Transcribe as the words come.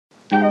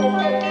So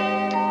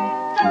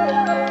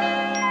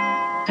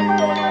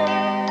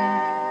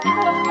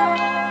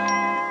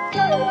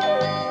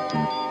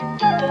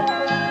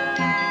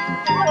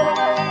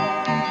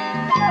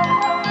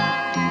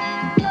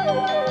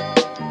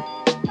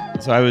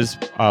I was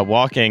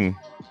walking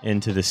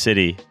into the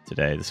city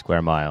today, the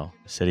Square Mile,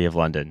 the city of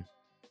London.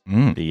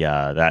 The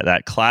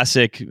that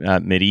classic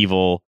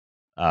medieval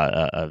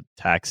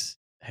tax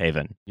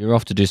haven. You're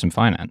off to do some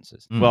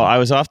finances. Well, I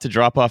was off to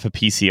drop off a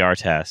PCR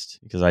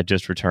test because I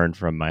just returned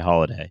from my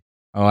holiday.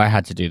 Oh, I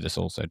had to do this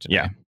also today.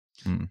 Yeah.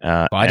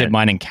 But I did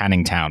mine in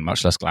Canning Town,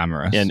 much less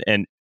glamorous.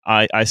 And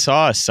I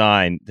saw a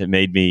sign that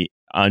made me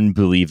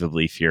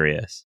unbelievably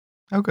furious.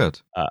 Oh,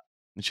 good.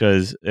 Which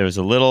was, there was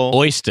a little...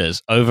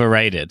 Oysters,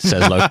 overrated,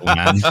 says local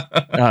man.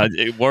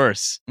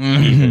 Worse,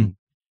 even.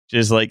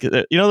 Just like,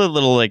 you know the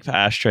little like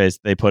ashtrays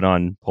they put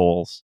on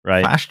poles,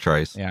 right?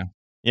 Ashtrays? Yeah.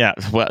 Yeah,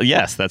 well,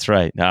 yes, that's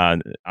right.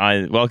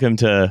 Welcome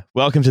to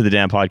the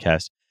damn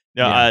podcast.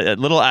 No,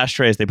 little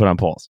ashtrays they put on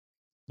poles.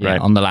 Yeah, right?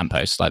 On the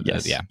lamppost. Like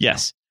yes. Yeah.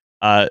 Yes.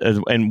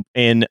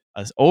 And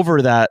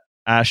over that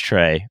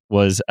ashtray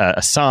was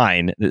a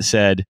sign that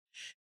said,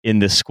 "In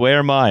the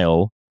Square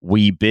Mile,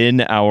 we bin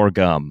our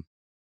gum."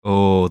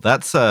 Oh,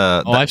 that's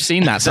I've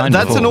seen that sign.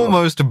 That's before. an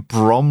almost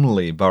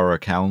Bromley Borough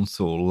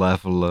Council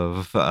level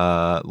of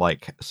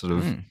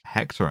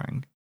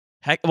hectoring.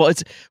 Well,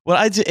 it's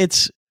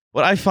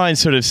what I find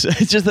sort of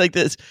it's just like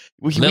this.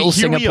 Little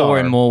Singapore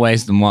in more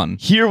ways than one.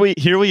 Here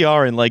we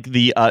are in like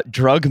the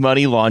drug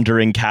money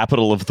laundering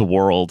capital of the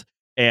world,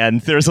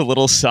 and there's a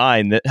little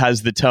sign that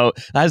has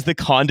the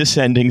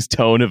condescending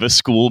tone of a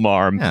school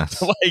marm.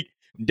 Yes.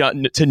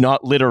 To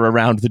not litter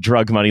around the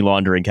drug money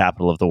laundering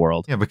capital of the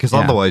world. Yeah, because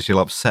otherwise you'll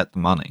upset the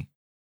money.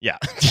 Yeah,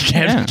 you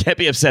can't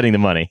be upsetting the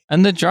money.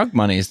 And the drug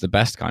money is the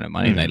best kind of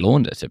money they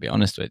launder, to be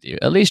honest with you.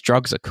 At least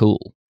drugs are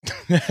cool.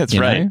 That's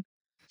right. Know?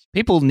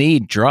 People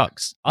need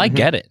drugs. I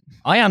get it.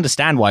 I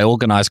understand why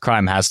organized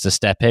crime has to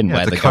step in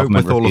where the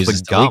government with all of the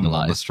refuses to gum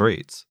legalize. on the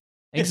streets.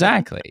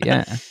 Exactly,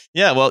 yeah.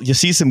 Yeah, well, you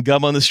see some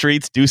gum on the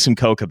streets, do some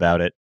coke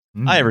about it.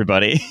 Hi,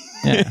 everybody.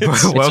 Yeah. Welcome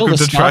it's all the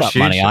to startup Trash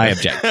money Future. I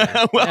object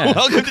to.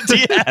 Welcome to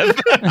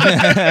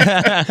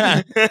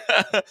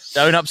TF.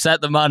 Don't upset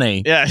the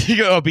money. Yeah, you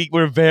go.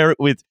 We're very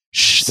with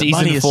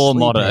Season 4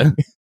 motto.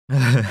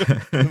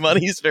 The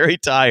money's very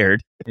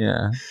tired.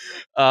 Yeah.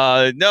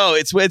 No,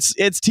 it's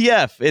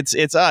TF.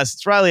 It's us.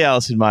 It's Riley,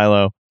 Allison,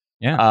 Milo.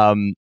 Yeah.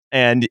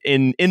 And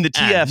in the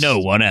TF, and no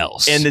one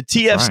else in the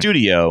TF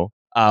studio,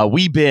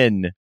 we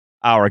bin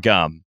our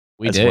gum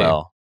as do.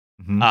 well.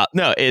 Mhm.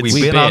 No, it's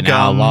We bin our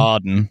gum.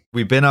 Laden.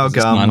 We bin our This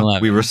is gum.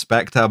 9/11. We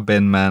respect our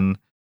bin men.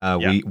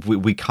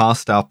 We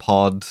cast our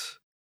pod.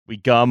 we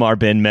gum our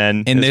bin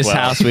men. In as this well.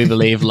 house, we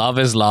believe love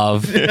is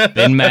love.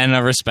 Bin men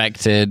are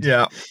respected.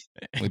 Yeah.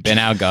 We bin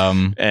our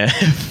gum.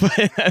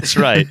 That's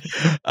right.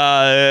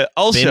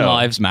 Also, Bin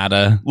lives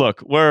matter.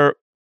 look,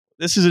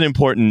 this is an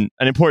important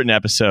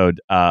episode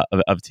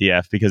of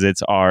TF because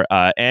it's our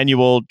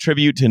annual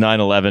tribute to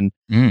 9/11.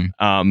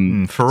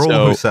 For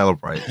all who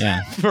celebrate.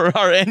 Yeah. For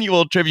our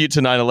annual tribute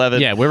to 9/11.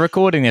 Yeah, we're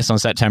recording this on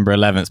September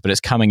 11th, but it's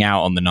coming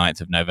out on the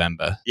 9th of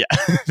November. Yeah,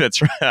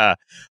 that's right.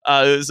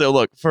 So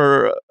look,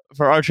 for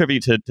our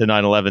tribute to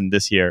 9/11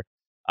 this year,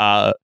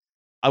 I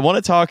want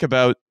to talk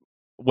about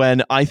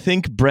when I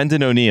think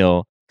Brendan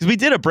O'Neill, because we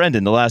did a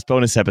Brendan the last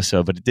bonus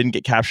episode, but it didn't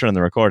get captured on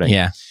the recording.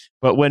 Yeah.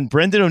 But when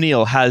Brendan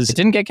O'Neill has... It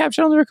didn't get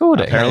captured on the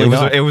recording. Apparently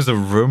It was a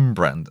room,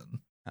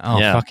 Brendan. Oh,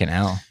 Yeah. fucking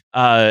hell.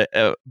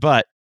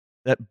 But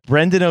that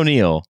Brendan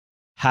O'Neill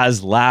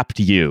has lapped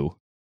you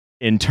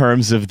in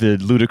terms of the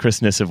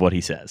ludicrousness of what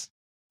he says.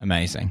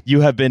 Amazing.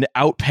 You have been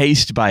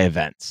outpaced by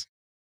events.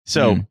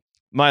 So,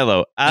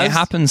 Milo, It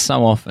happens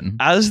so often.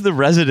 as the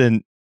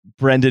resident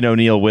Brendan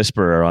O'Neill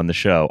whisperer on the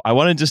show, I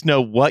want to just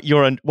know what's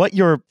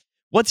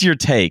your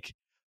take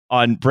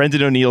on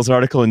Brendan O'Neill's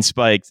article in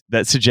Spiked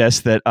that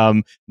suggests that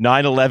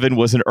 9/11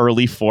 was an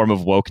early form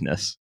of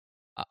wokeness.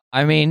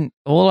 I mean,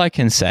 all I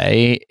can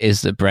say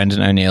is that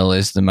Brendan O'Neill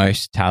is the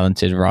most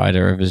talented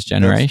writer of his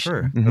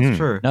generation. That's true. That's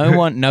true.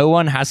 No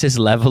one has his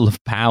level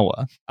of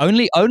power.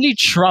 Only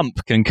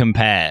Trump can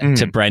compare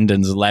to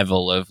Brendan's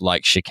level of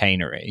like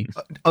chicanery.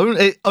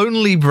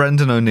 Only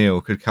Brendan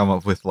O'Neill could come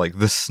up with like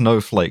the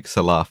snowflake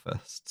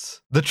Salafists,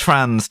 the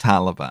trans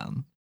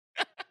Taliban.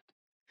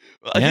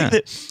 I think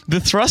that the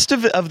thrust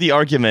of the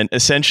argument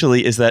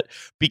essentially is that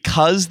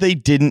because they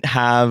didn't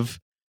have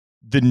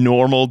the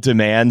normal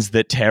demands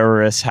that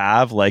terrorists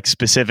have, like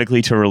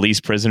specifically to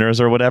release prisoners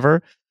or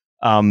whatever,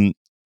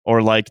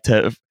 or like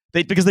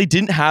because they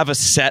didn't have a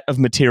set of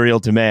material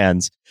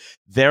demands,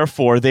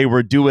 therefore they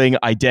were doing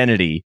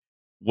identity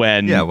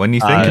when you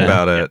think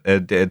about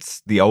it,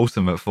 it's the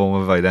ultimate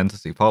form of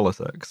identity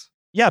politics.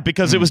 Yeah,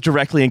 because it was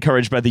directly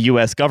encouraged by the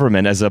U.S.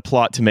 government as a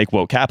plot to make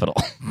woke capital.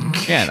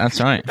 Yeah, that's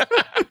right.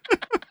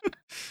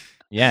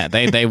 Yeah,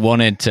 they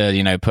wanted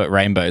to, put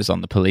rainbows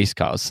on the police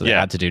cars, so they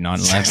had to do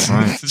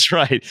 9/11. That's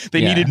right.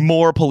 They needed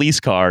more police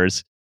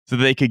cars so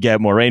they could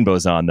get more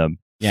rainbows on them.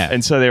 Yeah.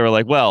 And so they were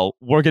like, well,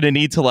 we're going to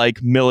need to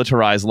like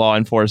militarize law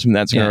enforcement.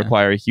 That's going to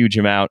require a huge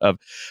amount of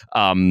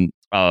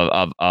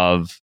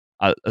a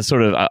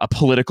sort of a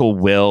political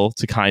will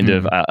to kind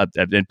of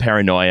and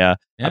paranoia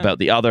about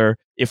the other.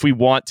 If we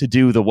want to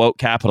do the woke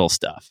capital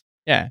stuff.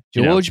 Yeah,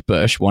 George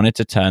Bush wanted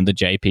to turn the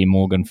JP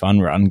Morgan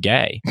fun run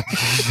gay.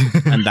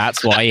 And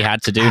that's why he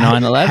had to do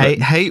 9/11.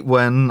 Hate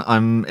when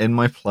I'm in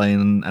my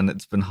plane and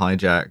it's been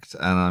hijacked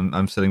and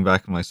I'm sitting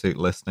back in my seat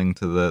listening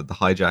to the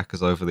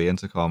hijackers over the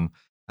intercom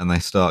and they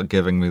start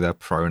giving me their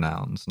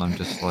pronouns and I'm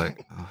just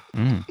like...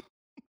 Oh.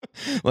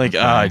 Like,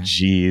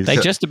 geez. They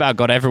just about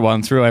got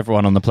everyone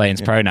on the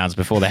plane's pronouns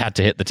before they had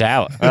to hit the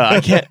tower.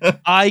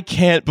 I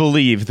can't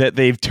believe that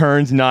they've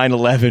turned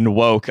 9/11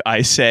 woke,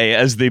 I say,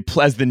 as the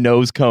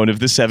nose cone of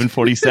the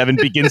 747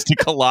 begins to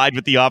collide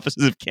with the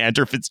offices of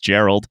Cantor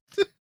Fitzgerald.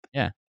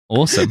 Yeah,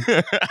 awesome.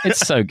 It's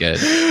so good.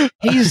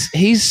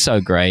 He's so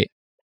great.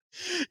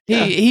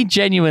 He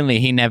genuinely,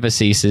 he never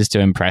ceases to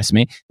impress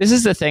me. This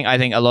is the thing I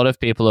think a lot of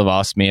people have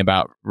asked me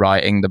about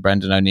writing the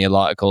Brendan O'Neill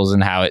articles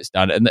and how it's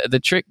done. And the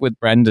trick with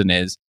Brendan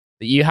is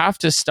that you have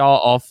to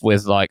start off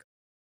with like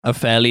a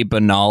fairly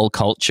banal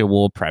culture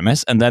war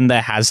premise, and then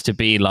there has to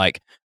be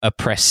like a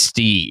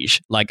prestige,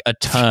 like a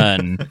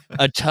turn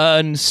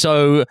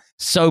so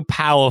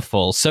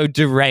powerful, so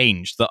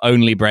deranged that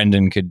only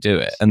Brendan could do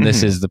it. And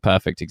this is the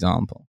perfect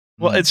example.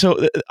 Well, and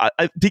so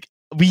I think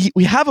we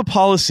have a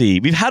policy.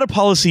 We've had a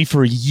policy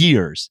for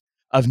years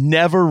of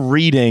never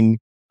reading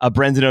a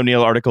Brendan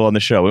O'Neill article on the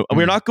show.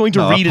 We're not going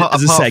to read it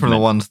as a segment. Apart from the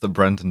ones that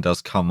Brendan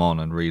does come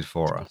on and read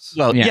for us.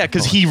 Well, yeah,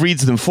 because he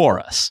reads them for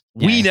us.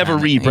 We never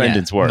read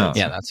Brendan's words. No.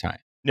 Yeah, that's right.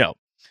 No.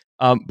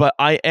 But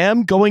I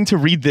am going to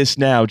read this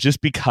now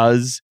just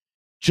because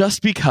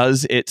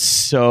it's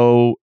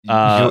so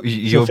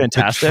you're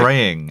fantastic.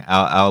 Betraying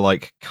our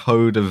like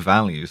code of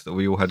values that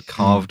we all had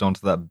carved onto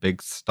that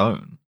big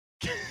stone.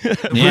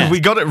 We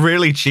got it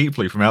really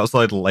cheaply from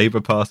outside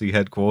Labour Party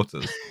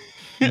headquarters.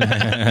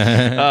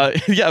 Yeah,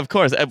 of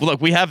course.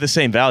 Look, we have the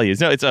same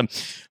values. No, it's and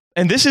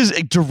this is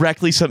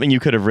directly something you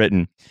could have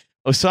written.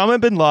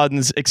 Osama bin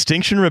Laden's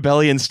Extinction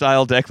Rebellion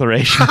style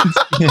declarations.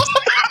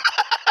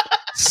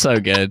 So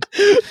good.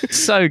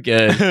 So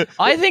good.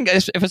 I think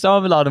if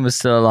Osama bin Laden was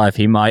still alive,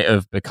 he might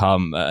have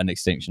become an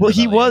Extinction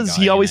Rebellion guy,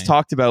 he always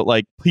talked about,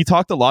 like, he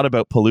talked a lot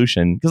about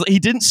pollution because he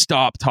didn't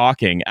stop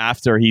talking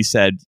after he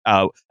said,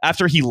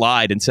 after he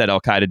lied and said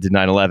Al-Qaeda did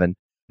 9/11.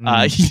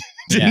 He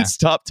didn't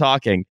stop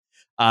talking.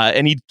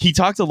 And he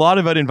talked a lot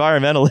about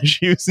environmental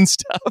issues and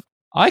stuff.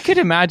 I could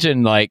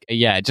imagine, like,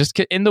 just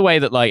in the way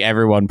that, like,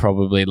 everyone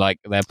probably, like,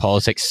 their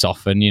politics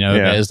soften, a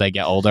bit as they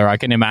get older. I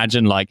can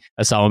imagine, like,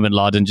 Osama bin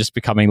Laden just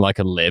becoming, like,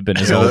 a lib in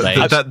his old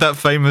age. That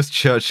famous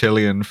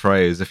Churchillian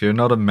phrase, if you're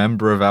not a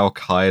member of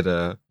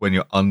Al-Qaeda when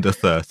you're under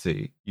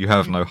 30, you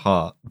have no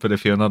heart. But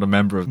if you're not a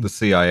member of the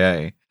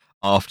CIA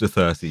after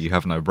 30, you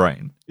have no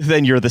brain.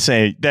 Then you're the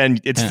same. Then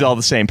it's still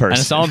the same person.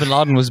 And Osama bin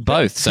Laden was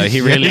both, so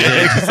he really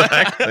did.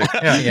 Exactly.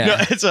 No,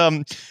 it's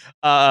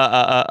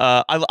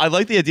I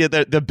like the idea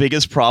that the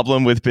biggest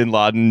problem with bin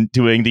Laden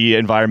doing the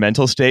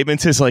environmental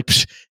statements is like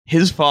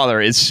his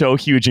father is so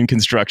huge in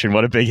construction.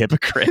 What a big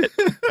hypocrite.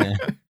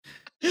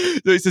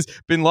 So he says,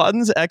 bin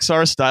Laden's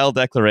XR-style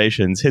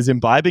declarations, his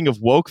imbibing of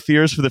woke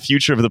fears for the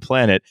future of the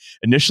planet,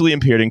 initially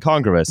appeared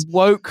incongruous.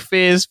 Woke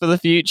fears for the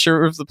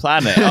future of the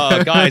planet.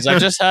 Oh, guys,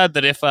 I've just heard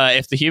that if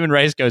the human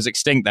race goes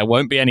extinct, there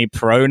won't be any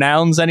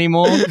pronouns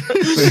anymore.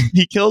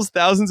 He kills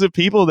thousands of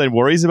people, then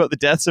worries about the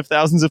deaths of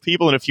thousands of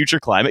people in a future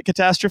climate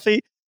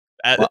catastrophe.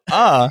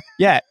 The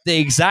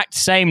exact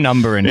same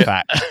number, in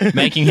fact,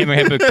 making him a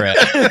hypocrite.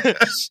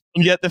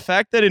 And yet the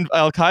fact that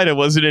Al-Qaeda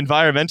was an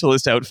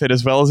environmentalist outfit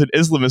as well as an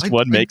Islamist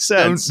one makes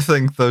sense. I don't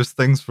think those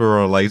things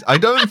were related. I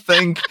don't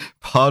think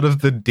part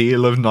of the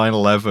deal of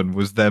 9/11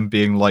 was them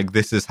being like,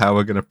 this is how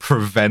we're going to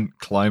prevent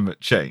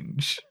climate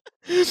change.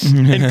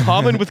 In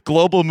common with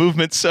global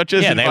movements such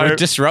as... they were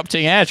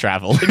disrupting air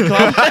travel.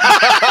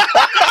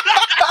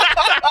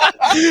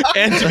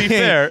 And to be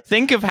fair,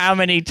 think of how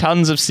many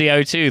tons of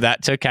CO2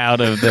 that took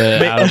out of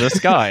the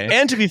sky.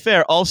 And to be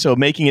fair, also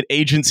making an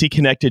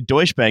agency-connected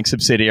Deutsche Bank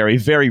subsidiary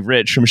very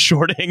rich from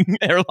shorting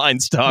airline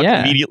stock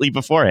immediately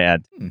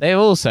beforehand. They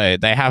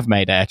have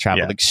made air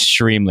travel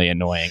extremely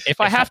annoying.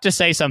 If I have to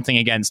say something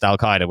against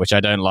Al-Qaeda, which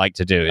I don't like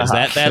to do, is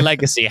that their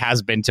legacy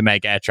has been to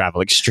make air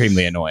travel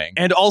extremely annoying.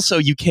 And also,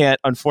 you can't,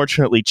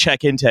 unfortunately,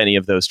 check into any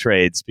of those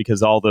trades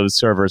because all those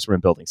servers were in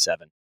Building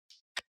 7.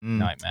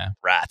 Nightmare.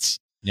 Rats.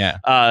 Yeah.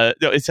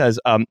 No, it says,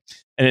 and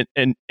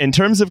in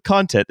terms of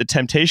content, the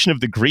temptation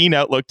of the green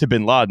outlook to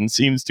bin Laden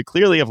seems to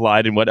clearly have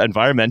lied in what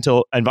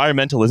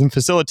environmentalism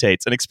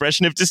facilitates, an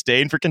expression of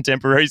disdain for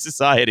contemporary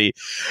society.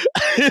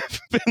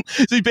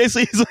 So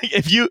basically,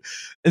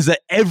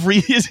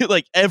 it's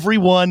like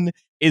everyone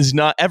is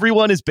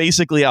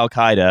basically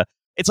Al-Qaeda.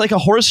 It's like a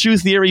horseshoe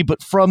theory,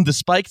 but from the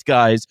spiked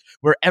guys,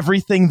 where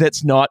everything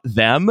that's not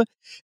them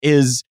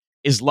is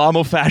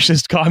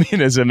Islamo-fascist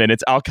communism, and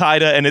it's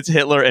Al-Qaeda, and it's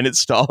Hitler, and it's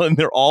Stalin.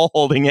 They're all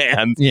holding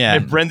hands. Yeah.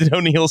 And Brendan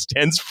O'Neill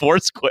stands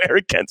foursquare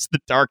against the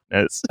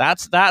darkness.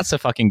 That's a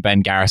fucking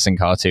Ben Garrison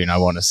cartoon I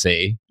want to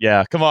see.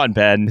 Yeah, come on,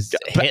 Ben.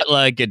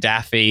 Hitler,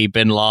 Gaddafi,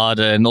 Bin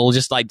Laden, all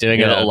just like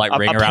doing a little like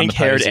ring around the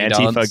pink-haired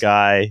Antifa dance.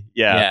 guy.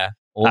 Yeah.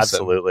 Awesome.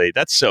 Absolutely.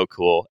 That's so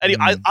cool.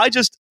 Anyway, I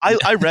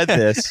read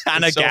this.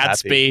 Hannah So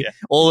Gadsby, happy.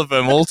 all of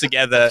them, all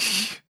together.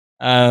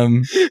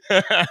 Caitlyn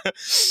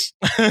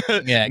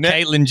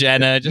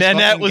Jenner. Just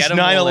Nanette fucking was get them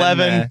all in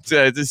 9/11.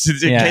 there.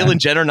 Caitlyn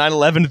Jenner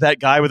 9/11 that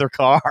guy with her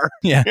car.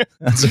 Yeah,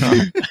 that's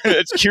right.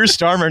 It's Keir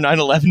Starmer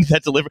 9/11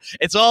 that delivered.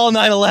 It's all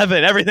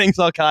 9/11. Everything's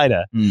Al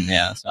Qaeda.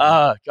 Yeah. That's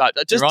right. God.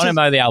 Just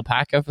Geronimo the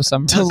alpaca for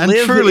some reason. And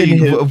live truly, in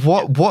his-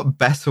 what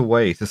better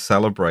way to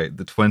celebrate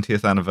the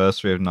 20th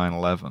anniversary of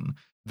 9/11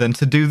 than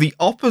to do the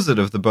opposite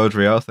of the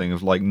Baudrillard thing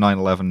of like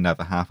 9/11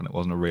 never happened, it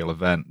wasn't a real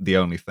event, the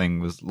only thing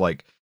was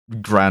like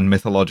grand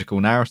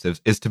mythological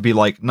narratives, is to be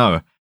like,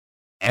 no,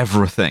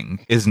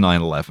 everything is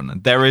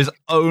 9/11. There is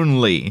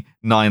only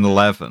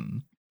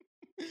 9/11.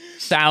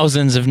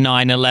 Thousands of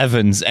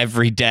 9/11s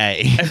every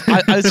day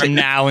from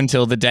now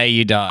until the day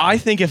you die. I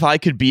think if I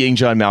could being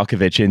John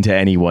Malkovich into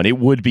anyone, it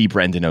would be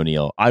Brendan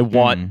O'Neill. I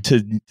want to.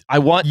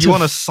 You want a feel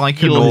his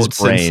psychonaut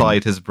brain.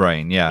 inside his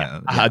brain, yeah.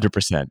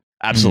 100%.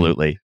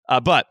 Absolutely.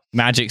 But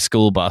Magic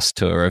School Bus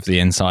tour of the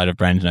inside of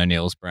Brendan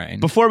O'Neill's brain.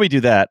 before we do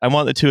that, I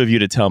want the two of you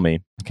to tell me,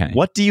 Okay.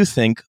 what do you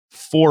think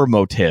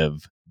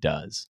Formotive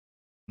does?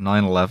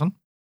 9/11?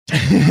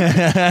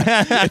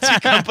 It's a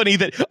company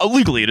that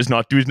legally it is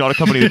not a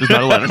company that does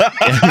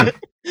 9/11.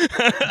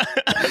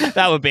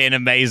 That would be an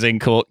amazing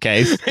court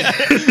case.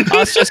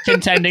 Us just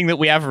contending that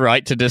we have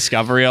right to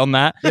discovery on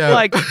that. Yeah.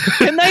 Like,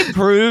 can they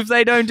prove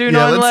they don't do Yeah,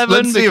 9/11?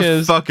 let's see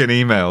Because fucking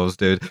emails,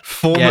 dude.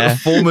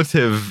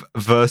 Formative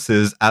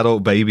versus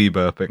Adult Baby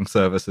Burping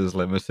Services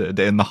Limited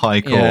in the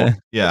High Court.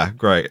 Yeah,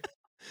 great.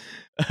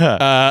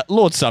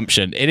 Lord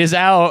Sumption, it is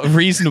our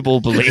reasonable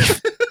belief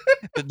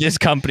that this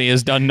company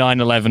has done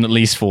 9/11 at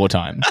least 4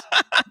 times.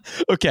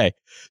 Okay,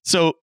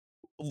 so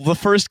the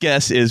first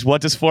guess is,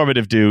 what does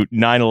Formative do?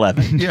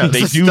 9/11. Yeah, They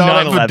it's a do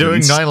startup 9/11s. for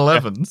doing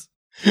 9/11s.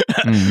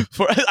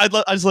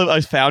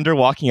 I found her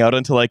walking out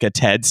onto like a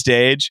TED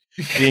stage,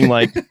 being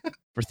like,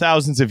 for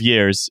thousands of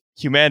years,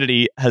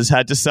 humanity has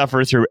had to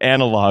suffer through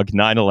analog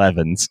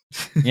 9/11s.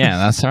 Yeah,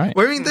 that's right.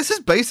 Well, I mean, this is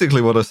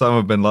basically what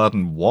Osama bin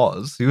Laden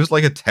was. He was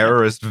like a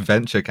terrorist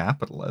venture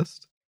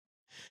capitalist.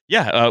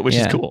 Yeah, which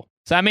is cool.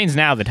 So that means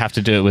now they'd have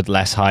to do it with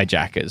less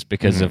hijackers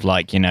because of,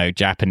 like,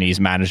 Japanese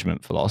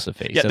management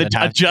philosophy. Yeah, So the they'd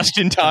have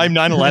just-in-time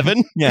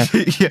 9/11. Yeah.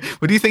 Yeah.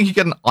 Where do you think you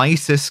get an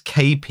ISIS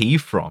KP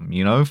from?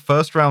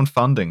 First round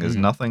funding is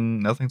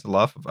nothing to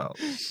laugh about.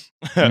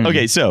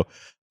 Okay, so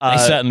They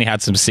certainly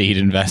had some seed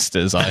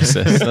investors,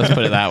 ISIS. Let's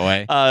put it that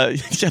way.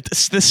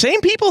 the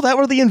same people that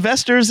were the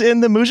investors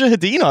in the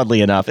Mujahideen,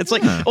 oddly enough. It's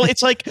like, well,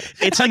 it's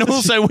And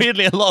also,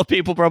 weirdly, a lot of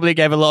people probably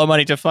gave a lot of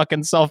money to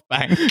fucking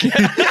SoftBank.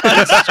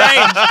 That's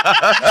strange.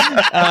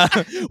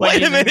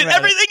 Wait a minute,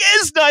 everything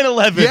is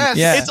 9/11. Yes.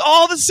 Yeah. It's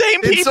all the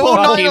same It's people.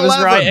 all He was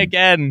 9/11. right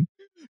again.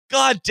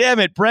 God damn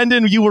it,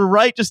 Brendan, you were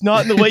right, just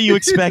not in the way you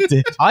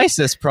expected.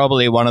 ISIS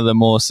probably one of the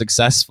more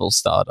successful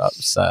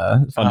startups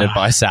funded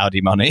by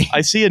Saudi money. I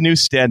see a new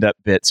stand-up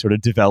bit sort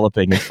of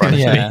developing in front of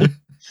me.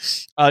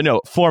 No,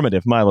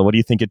 Formative, Milo, what do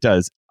you think it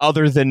does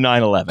other than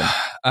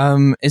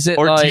 9/11? Is it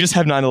Or like, do you just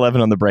have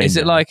 9/11 on the brain? is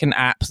it now? like an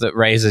app that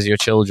raises your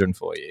children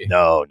for you?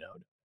 No.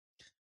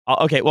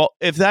 Okay, well,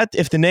 if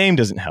the name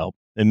doesn't help,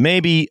 then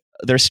maybe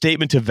their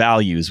statement of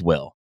values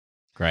will.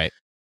 Great.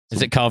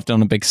 Is it carved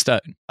on a big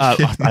stone?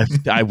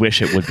 I wish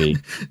it would be.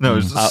 No, it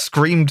was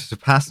screamed to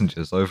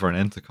passengers over an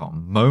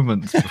intercom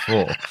moments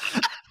before.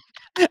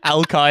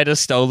 Al Qaeda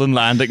stolen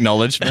land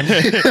acknowledgement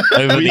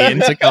over the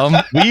intercom.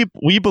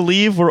 We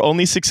believe we're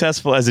only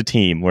successful as a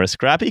team. We're a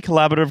scrappy,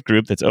 collaborative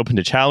group that's open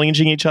to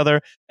challenging each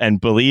other and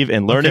believe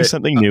in learning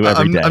something new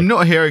every day. I'm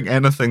not hearing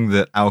anything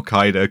that Al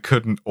Qaeda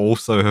couldn't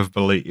also have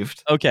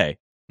believed. Okay.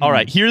 All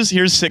right. Here's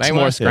 6 They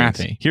more were things.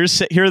 scrappy.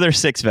 Here are their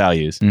 6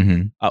 values.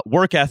 Mm-hmm.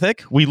 Work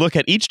ethic. We look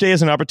at each day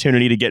as an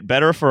opportunity to get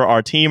better for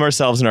our team,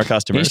 ourselves, and our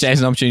customers. Each day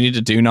is an opportunity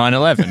to do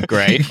 9/11.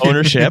 Great.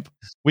 Ownership.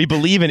 We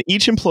believe in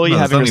each employee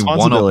There's having only one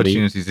responsibility.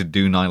 opportunity to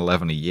do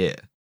 9/11 a year.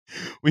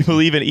 We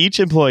believe in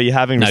each employee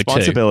having No,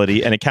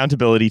 responsibility and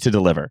accountability to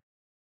deliver.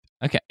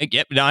 Okay.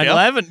 Yep.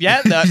 9/11.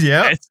 Yeah.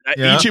 Yeah.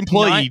 Yeah. Each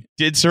employee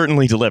did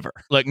certainly deliver.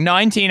 Look,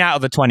 19 out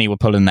of the 20 were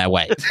pulling their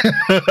weight.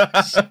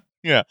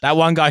 Yeah. That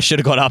one guy should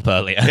have got up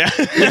earlier.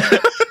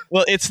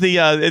 Well, it's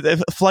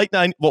the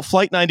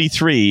Flight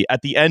 93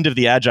 at the end of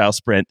the Agile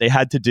sprint. They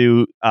had to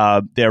do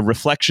their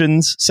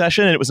reflections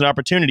session, and it was an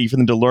opportunity for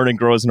them to learn and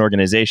grow as an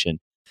organization.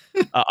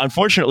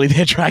 Unfortunately,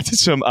 they attracted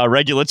some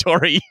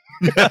regulatory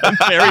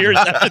barriers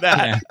after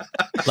that. Yeah.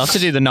 Love to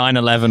do the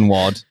 9/11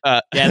 WOD.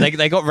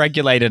 They got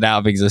regulated out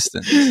of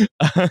existence.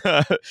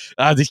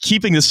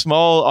 Keeping the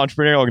small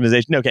entrepreneurial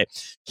organization. Okay,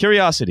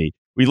 curiosity.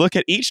 We look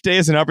at each day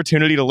as an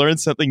opportunity to learn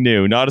something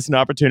new, not as an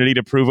opportunity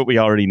to prove what we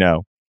already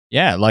know.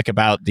 Yeah, like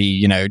about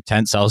the,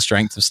 tensile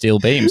strength of steel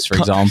beams, for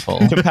example.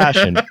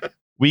 Compassion.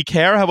 We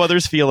care how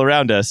others feel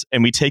around us,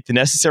 and we take the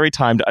necessary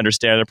time to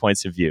understand their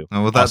points of view.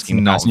 Oh, well, that's Asking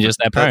the not passengers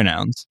their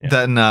pronouns.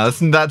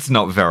 that's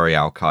not very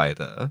Al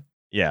Qaeda.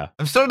 Yeah.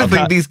 I'm starting to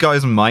think these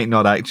guys might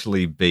not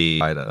actually be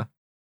Al Qaeda.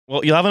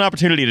 Well, you'll have an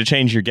opportunity to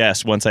change your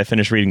guess once I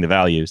finish reading the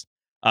values.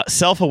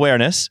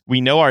 Self-awareness.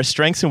 We know our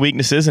strengths and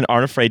weaknesses and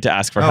aren't afraid to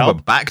ask for But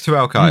help. back to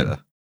Al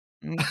Qaeda.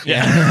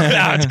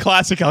 Yeah, it's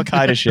classic Al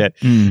Qaeda shit.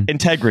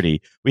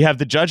 Integrity. We have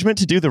the judgment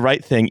to do the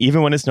right thing,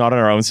 even when it's not in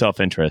our own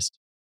self-interest.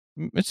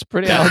 It's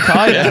pretty Al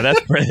Qaeda.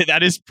 Yeah,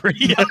 that is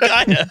pretty Al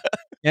Qaeda.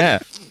 Yeah.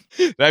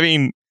 I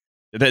mean,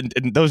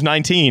 those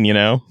 19, you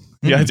know,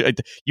 you had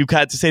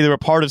to say they were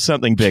part of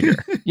something bigger.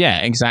 Yeah,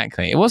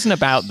 exactly. It wasn't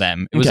about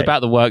them. It was Okay.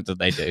 about the work that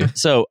they do.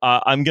 So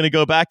I'm going to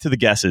go back to the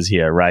guesses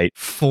here, right?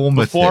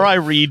 Formative. Before I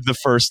read the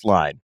first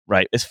line,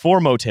 right? It's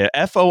formotive.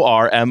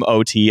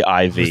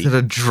 Formotiv. Is it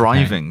a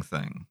driving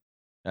thing?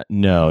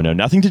 No,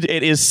 nothing to do.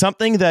 It is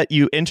something that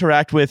you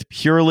interact with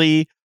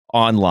purely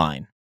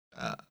online.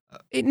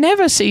 It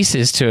never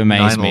ceases to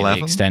amaze me the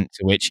 9/11? extent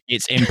to which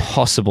it's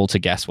impossible to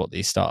guess what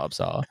these startups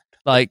are.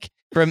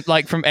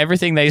 From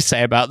everything they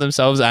say about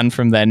themselves and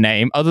from their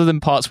name, other than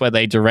parts where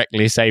they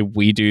directly say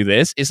we do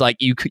this, it's like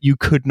you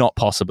could not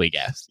possibly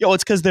guess. Yo,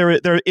 it's because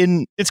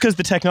it's because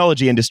the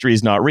technology industry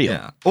is not real.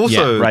 Yeah.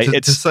 Also, right,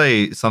 to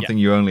say something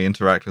you only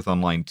interact with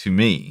online, to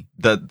me,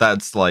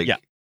 that's like Yeah.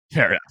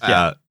 Fair enough.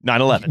 Yeah.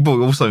 9/11. But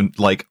also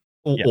like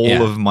all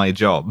Yeah. of my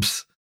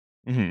jobs.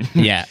 Mm-hmm.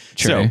 Yeah,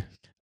 true.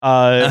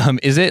 So,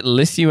 is it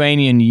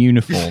Lithuanian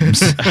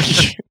uniforms?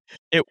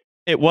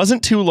 it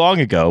wasn't too long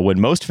ago when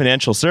most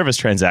financial service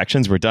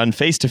transactions were done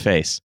face to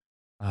face.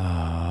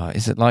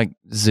 Is it like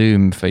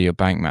Zoom for your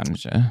bank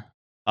manager?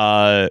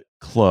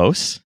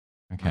 Close.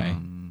 Okay.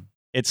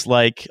 It's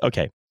like,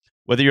 okay,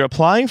 whether you're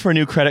applying for a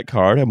new credit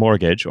card, a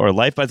mortgage, or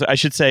life, I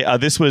should say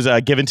this was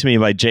given to me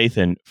by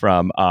Jathan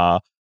from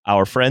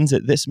our friends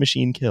at This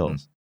Machine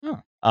Kills.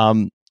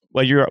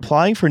 Whether you're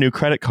applying for a new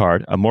credit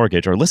card, a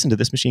mortgage, or listen to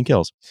This Machine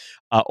Kills,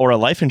 or a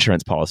life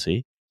insurance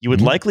policy, you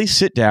would likely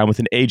sit down with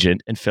an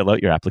agent and fill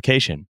out your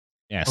application.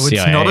 Yeah, Oh,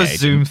 it's not a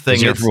Zoom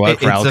thing. It's Al a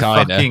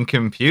Qaeda. fucking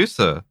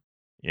computer.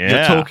 Yeah.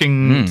 You're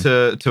talking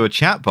to a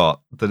chatbot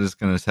that is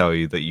going to tell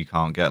you that you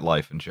can't get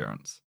life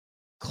insurance.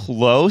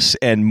 Close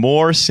and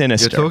more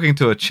sinister. You're talking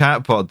to a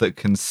chatbot that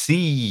can see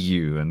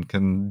you and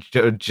can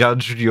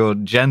judge your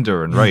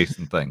gender and race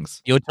and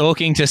things. You're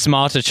talking to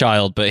Smarter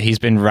Child, but he's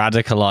been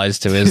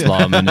radicalized to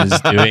Islam and is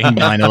doing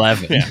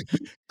 9/11. Yeah.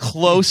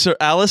 Closer.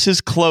 Alice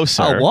is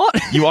closer. Oh, what?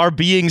 You are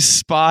being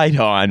spied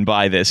on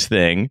by this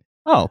thing.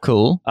 Oh,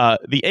 cool.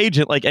 The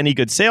agent, like any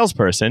good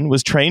salesperson,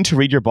 was trained to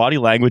read your body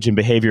language and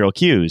behavioral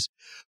cues.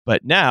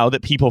 But now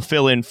that people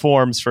fill in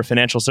forms for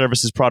financial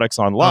services products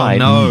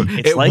online, oh no,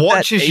 it's it like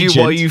watches that you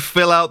agent- while you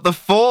fill out the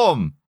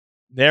form.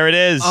 There it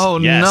is. Oh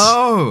Yes.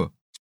 no.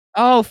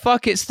 Oh,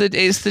 fuck, it's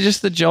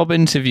just the job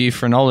interview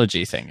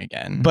phrenology thing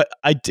again. But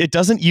it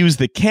doesn't use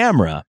the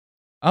camera.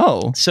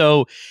 Oh.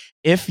 So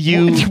if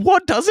you...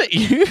 What does it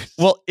use?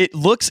 Well, it's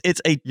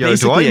Yo,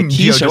 basically a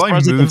key. do I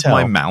move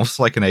my mouse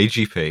like an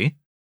AGP?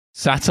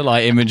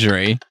 Satellite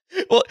imagery.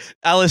 Well,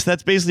 Alice,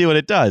 that's basically what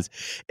it does.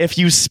 If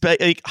you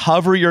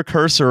hover your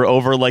cursor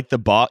over like the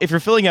box, if you're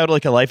filling out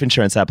like a life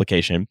insurance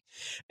application,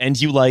 and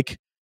you like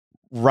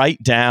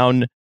write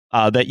down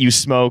that you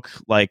smoke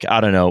like I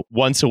don't know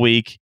once a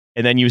week,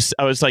 and then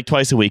I was like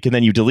twice a week, and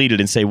then you delete it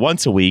and say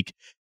once a week,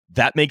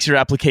 that makes your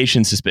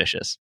application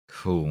suspicious.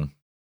 Cool.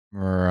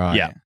 Right.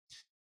 Yeah.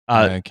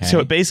 Okay.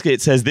 So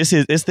it says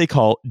this they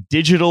call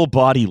digital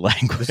body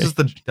language. This is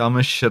the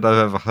dumbest shit I've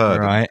ever heard.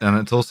 Right. And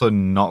it's also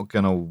not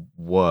going to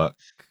work.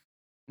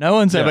 No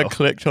one's ever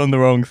clicked on the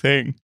wrong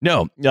thing.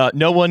 No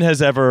one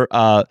has ever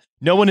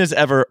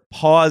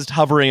paused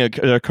hovering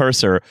a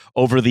cursor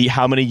over the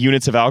how many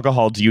units of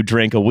alcohol do you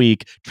drink a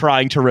week,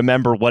 trying to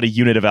remember what a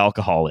unit of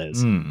alcohol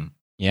is.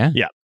 Yeah.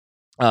 Yeah.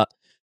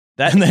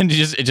 And then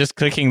just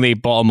clicking the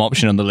bottom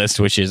option on the list,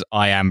 which is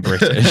I am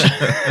British.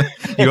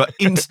 You are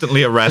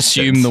instantly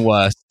arrested. Assume the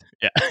worst.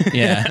 Yeah.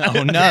 Yeah.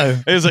 Oh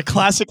no. It was a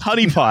classic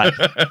honeypot.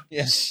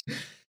 Yes.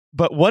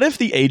 But what if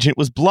the agent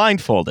was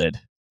blindfolded?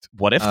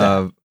 What if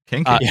that?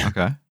 Kinky. Yeah.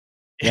 Okay.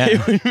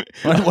 Yeah.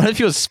 What if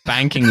you're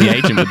spanking the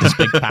agent with this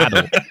big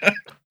paddle?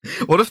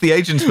 What if the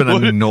agent's been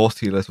a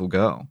naughty little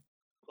girl?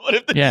 What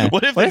if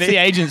What if the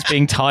agent's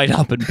being tied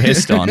up and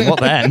pissed on? What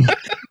then?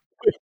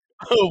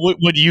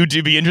 Would you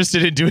be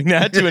interested in doing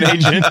that to an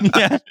agent?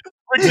 Yeah.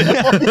 For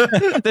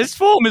example. This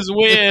form is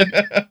weird.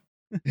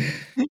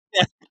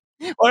 Yeah.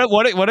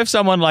 What if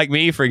someone like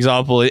me, for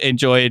example,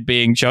 enjoyed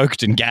being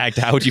choked and gagged?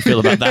 How would you feel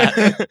about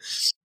that?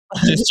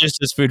 It's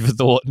just as food for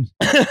thought.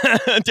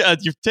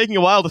 You're taking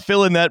a while to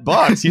fill in that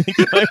box. You think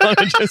you might want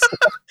to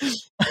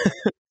just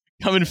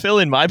come and fill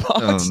in my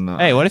box? Oh, no.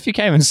 Hey, what if you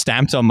came and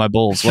stamped on my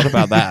balls? What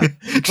about that?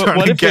 Trying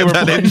what to if they get were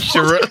that blindfolded?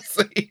 insurance.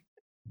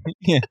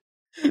 Yeah.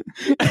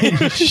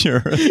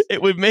 Sure.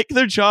 It would make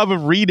their job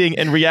of reading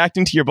and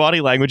reacting to your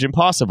body language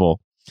impossible.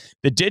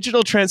 The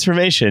digital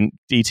transformation,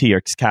 DT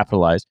or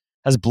capitalized,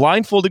 has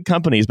blindfolded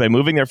companies by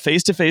moving their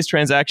face-to-face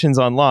transactions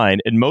online,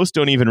 and most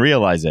don't even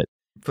realize it.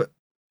 But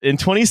in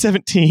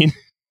 2017,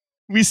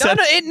 we said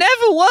it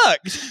never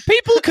worked.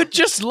 People could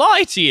just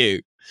lie to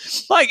you.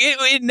 Like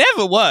it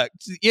never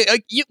worked.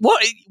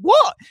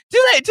 What?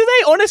 Do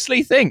they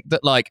honestly think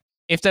that like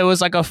if there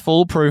was like a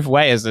foolproof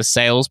way as a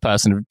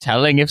salesperson of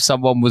telling if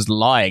someone was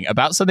lying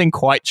about something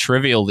quite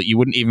trivial that you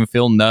wouldn't even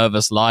feel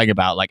nervous lying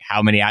about, like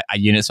how many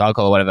units of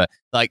alcohol or whatever,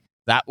 like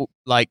that,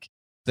 like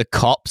the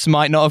cops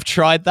might not have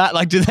tried that.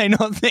 Like, do they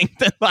not think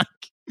that like...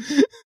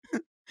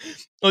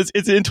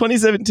 It's in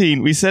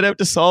 2017, we set out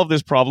to solve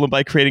this problem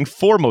by creating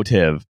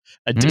Formotive.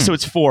 So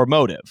it's for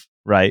motive,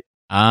 right?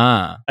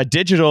 A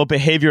digital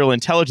behavioral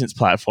intelligence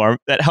platform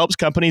that helps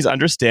companies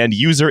understand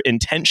user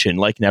intention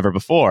like never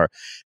before.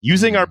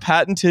 Using our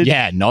patented...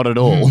 Yeah, not at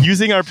all.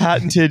 Using our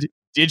patented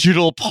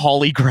digital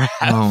polygraph.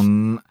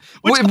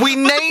 We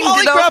named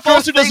it after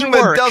a thing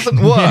that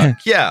doesn't work.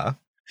 Yeah.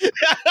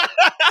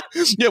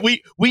 Yeah,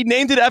 we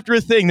named it after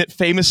a thing that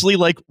famously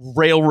like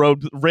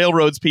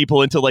railroads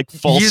people into like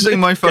false... Using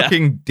my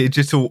fucking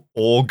digital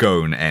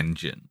orgone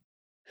engine.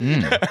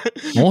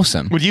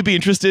 Awesome. Would you be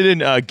interested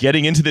in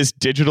getting into this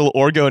digital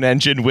orgone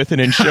engine with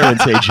an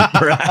insurance agent,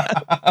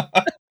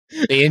 perhaps?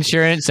 The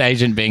insurance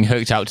agent being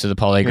hooked up to the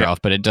polygraph,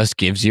 but it just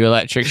gives you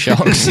electric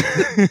shocks.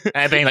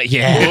 And being like,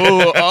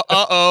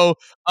 yeah.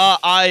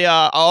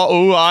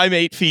 I'm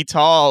 8 feet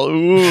tall.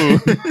 Ooh.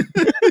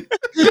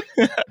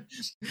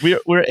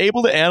 We're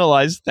able to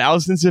analyze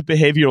thousands of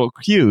behavioral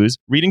cues,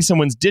 reading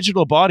someone's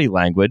digital body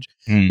language,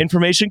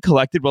 information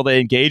collected while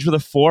they engage with a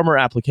form or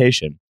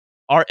application.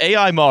 Our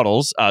AI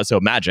models, so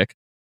Magic,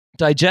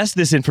 digest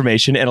this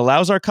information and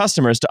allows our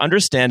customers to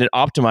understand and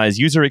optimize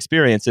user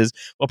experiences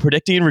while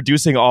predicting and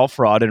reducing all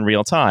fraud in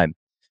real time.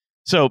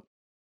 So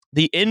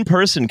the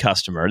in-person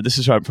customer, this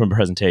is from a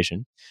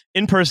presentation,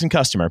 in-person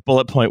customer,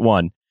 bullet point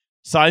 1,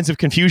 signs of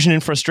confusion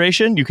and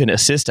frustration, you can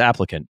assist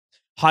applicant.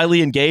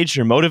 Highly engaged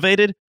or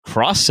motivated,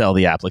 cross-sell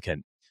the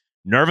applicant.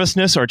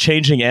 Nervousness or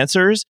changing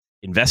answers,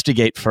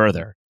 investigate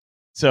further.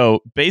 So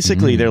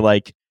basically they're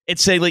like,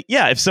 it's saying like,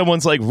 yeah, if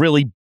someone's like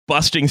really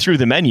busting through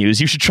the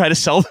menus, you should try to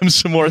sell them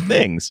some more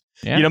things.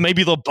 Yeah. You know,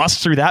 maybe they'll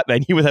bust through that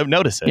menu without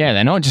noticing. Yeah,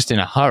 they're not just in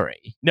a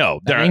hurry.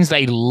 No. That means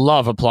they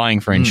love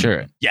applying for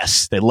insurance.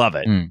 Yes, they love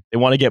it. They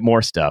want to get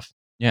more stuff.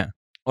 Yeah.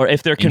 Or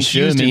if they're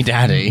confused,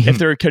 daddy. If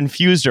they're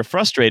confused or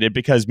frustrated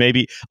because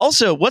maybe...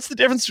 Also, what's the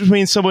difference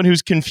between someone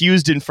who's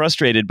confused and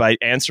frustrated by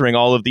answering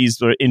all of these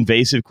sort of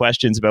invasive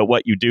questions about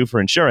what you do for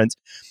insurance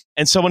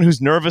and someone who's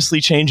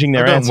nervously changing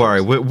their answers? Don't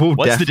worry, we'll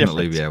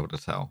definitely be able to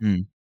tell.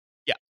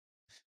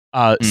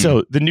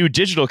 So the new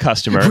digital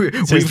customer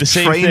says the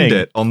same thing. We've trained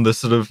it on the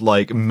sort of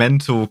like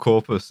mental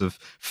corpus of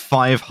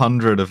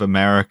 500 of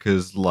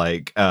America's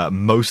like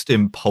most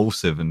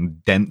impulsive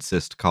and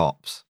densest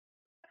cops.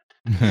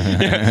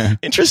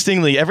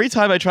 Interestingly, every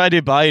time I try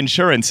to buy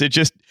insurance,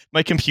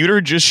 my computer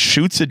just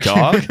shoots a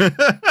dog.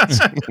 It's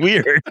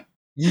weird.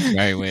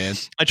 Very weird.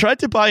 I tried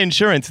to buy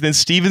insurance, and then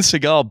Steven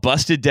Seagal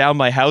busted down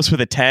my house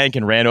with a tank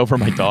and ran over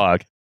my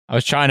dog. I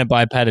was trying to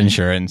buy pet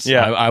insurance.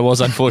 Yeah. I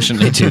was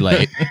unfortunately too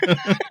late.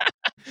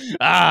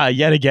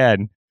 Yet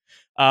again.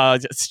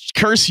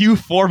 Curse you,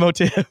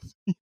 Formotive.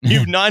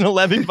 You've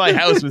 9/11'd my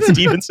house with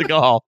Steven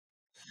Seagal.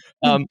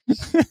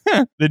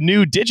 The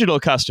new digital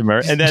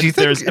customer, and then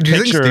there's a picture. Do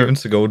you think Steven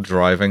Seagal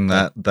driving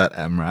that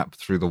MRAP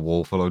through the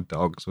wall full of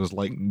dogs was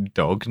like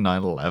Dog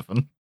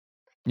 9/11?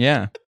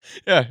 Yeah.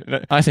 Yeah.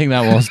 I think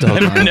that was Dog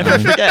 9/11. Never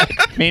forget.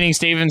 Meaning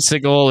Steven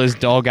Seagal is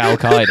Dog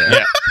Al-Qaeda.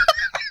 Yeah.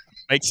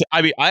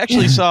 I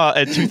actually saw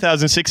a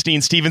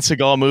 2016 Steven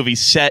Seagal movie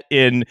set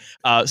in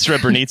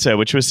Srebrenica,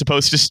 which was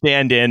supposed to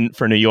stand in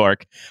for New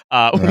York,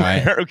 called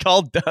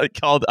Dog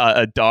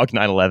 9/11. Dog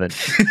 9/11.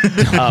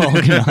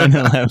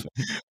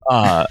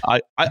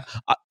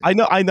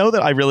 I know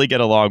that I really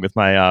get along with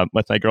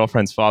my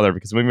girlfriend's father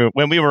because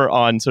when we were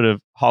on sort of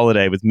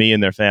holiday with me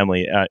and their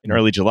family in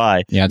early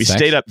July, we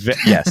stayed up.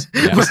 Yes,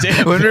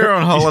 when we were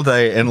on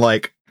holiday in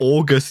like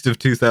August of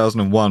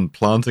 2001,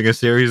 planting a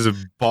series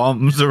of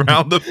bombs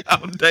around the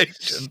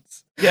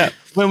foundations. Yeah,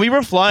 when we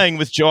were flying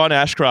with John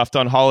Ashcroft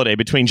on holiday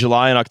between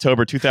July and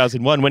October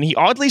 2001, when he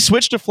oddly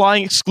switched to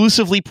flying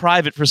exclusively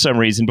private for some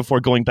reason before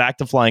going back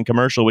to flying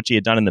commercial, which he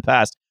had done in the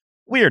past.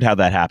 Weird how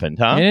that happened,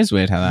 huh? It is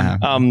weird how that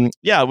happened.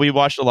 Yeah, we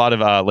watched a lot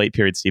of late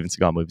period Steven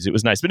Seagal movies. It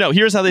was nice. But no,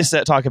 here's how they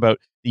talk about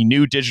the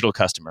new digital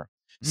customer.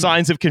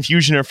 Signs of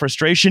confusion or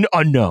frustration,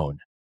 unknown.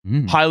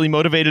 Highly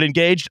motivated,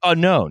 engaged,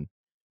 unknown.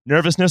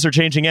 Nervousness or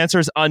changing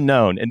answers,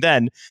 unknown. And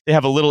then they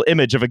have a little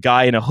image of a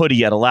guy in a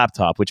hoodie at a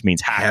laptop, which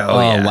means hack.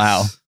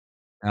 Wow.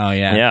 Oh,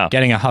 yeah.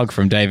 Getting a hug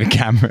from David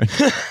Cameron.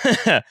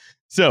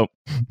 So,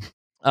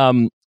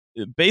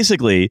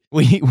 basically,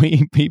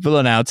 we people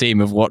on our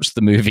team have watched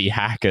the movie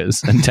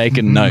Hackers and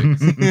taken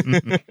notes.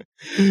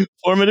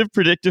 Formative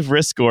predictive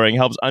risk scoring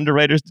helps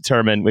underwriters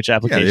determine which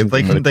applications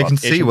they can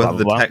see whether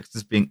the text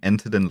is being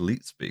entered in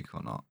LeetSpeak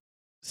or not.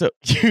 So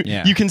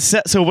you can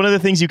set. So one of the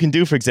things you can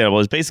do, for example,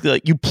 is basically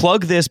like you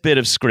plug this bit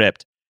of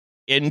script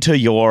into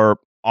your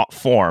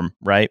form,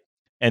 right?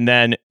 And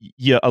then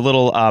a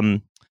little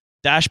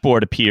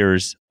dashboard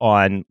appears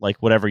on like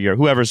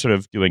whoever's sort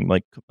of doing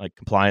like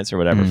compliance or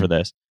whatever for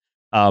this.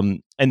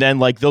 And then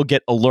like they'll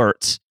get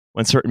alerts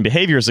when certain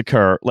behaviors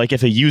occur, like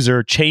if a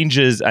user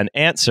changes an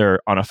answer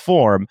on a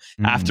form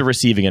after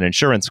receiving an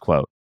insurance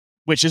quote,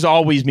 which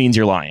always means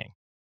you're lying.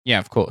 Yeah,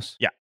 of course.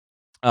 Yeah.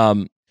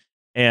 For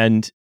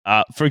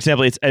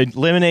example, it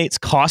eliminates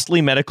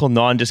costly medical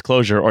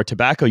non-disclosure or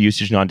tobacco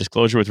usage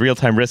non-disclosure with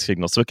real-time risk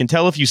signals. So it can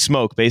tell if you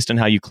smoke based on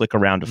how you click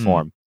around a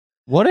form.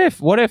 What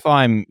if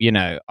I'm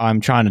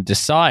trying to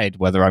decide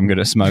whether I'm going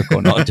to smoke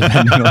or not,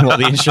 depending on what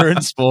the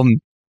insurance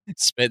form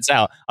spits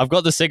out? I've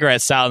got the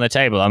cigarettes sat on the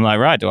table. I'm like,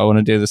 right, do I want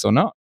to do this or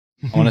not?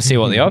 I want to see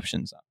what the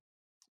options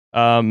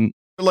are.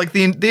 Like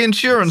the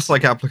insurance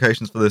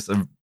applications for this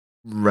are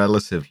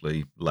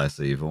relatively less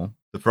evil.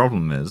 The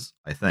problem is,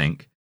 I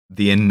think,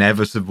 the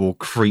inevitable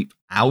creep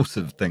out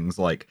of things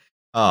like,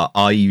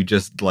 are you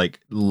just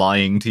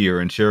lying to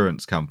your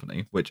insurance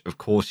company? Which of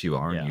course you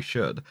are, and you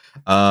should.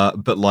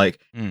 But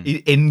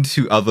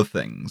into other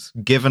things,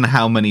 given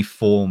how many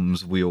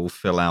forms we all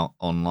fill out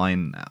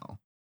online now.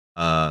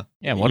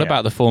 What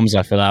about the forms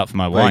I fill out for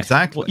my wife?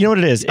 Exactly. Well, you know what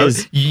it is?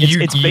 It's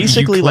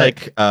basically you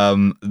click,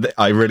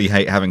 I really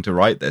hate having to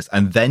write this,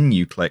 and then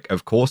you click,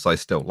 of course I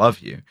still love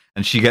you,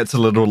 and she gets a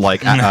little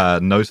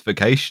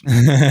notification.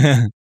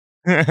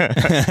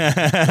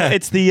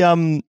 It's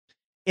the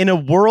in a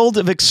world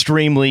of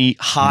extremely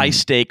high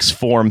stakes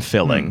form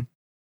filling,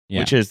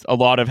 which is a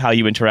lot of how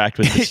you interact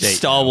with the state.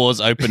 Star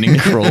Wars opening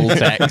crawl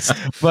text.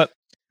 But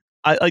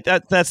I like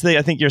that.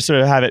 I think you're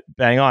sort of have it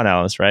bang on,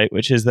 Alice, right?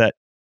 Which is that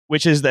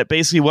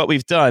basically what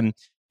we've done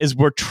is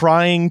we're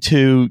trying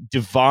to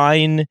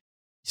divine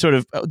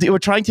because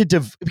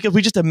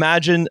we just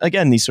imagine,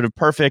 again, these sort of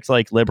perfect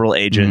liberal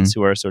agents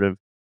who are sort of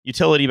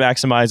utility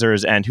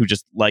maximizers and who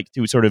just like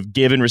to sort of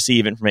give and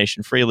receive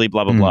information freely,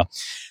 blah blah blah.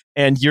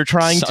 And you're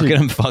trying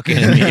to fucking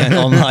an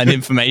online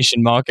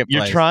information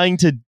marketplace.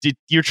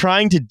 You're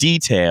trying to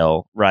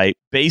detail, right,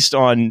 based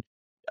on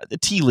the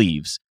tea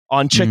leaves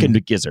on chicken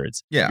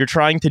gizzards. Yeah. You're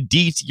trying to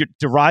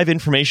derive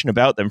information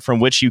about them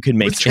from which you can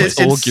make choices.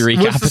 It's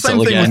the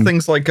same thing with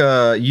things like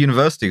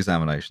university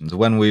examinations.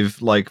 When we've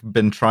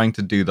been trying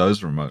to do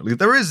those remotely,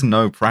 there is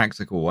no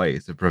practical way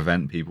to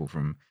prevent people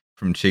from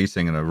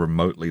cheating in a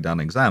remotely done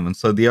exam. And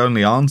so the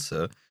only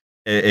answer,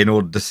 in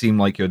order to seem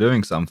like you're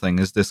doing something,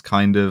 is this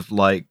kind of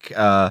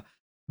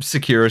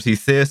security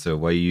theater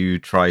where you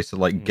try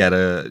to get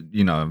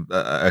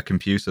a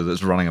computer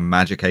that's running a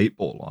magic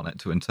 8-ball on it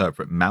to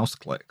interpret mouse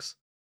clicks.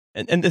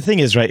 And the thing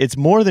is, right, it's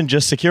more than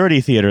just security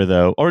theater,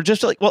 though, or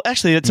just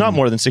actually, it's not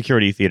more than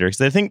security theater,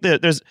 because I think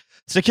that there's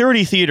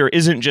security theater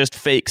isn't just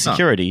fake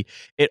security.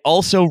 No. It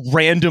also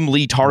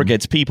randomly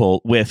targets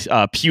people with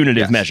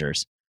punitive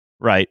measures,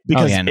 right?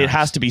 Because it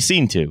has to be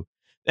seen to.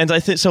 And I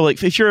think so.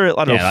 If you're,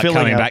 filling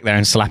coming out, back there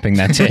and slapping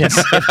their tits.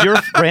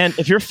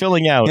 if you're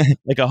filling out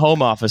a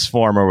home office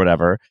form or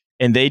whatever,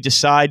 and they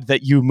decide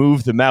that you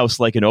move the mouse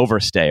like an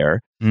overstayer,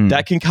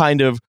 that can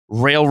kind of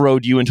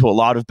railroad you into a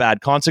lot of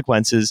bad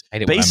consequences.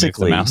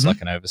 Basically, the mouse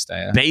like an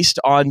overstayer, based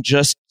on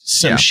just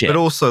some shit. But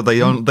also,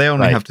 they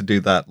only have to do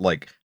that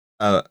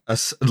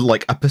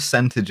a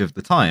percentage of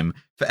the time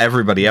for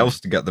everybody else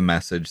to get the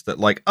message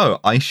that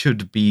I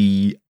should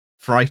be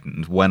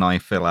frightened when I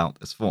fill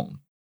out this form.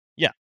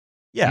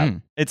 Yeah,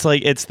 it's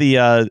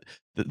the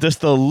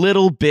just the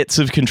little bits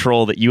of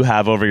control that you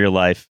have over your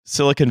life.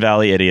 Silicon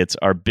Valley idiots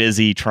are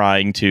busy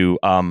trying to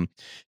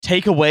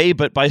take away,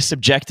 but by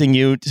subjecting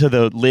you to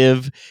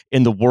live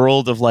in the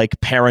world of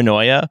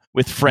paranoia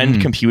with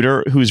friend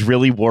computer who's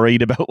really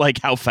worried about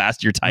how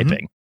fast you're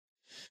typing.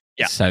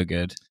 Yeah, so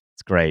good.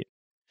 It's great.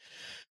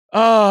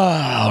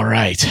 All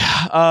right.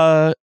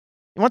 You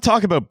want to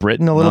talk about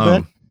Britain a little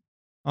bit?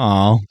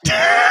 Oh.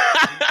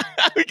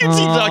 We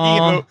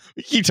can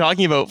keep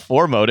talking about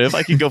For Motive.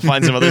 I can go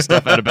find some other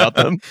stuff out about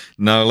them.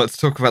 No, let's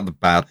talk about the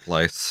bad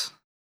place.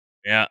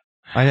 Yeah.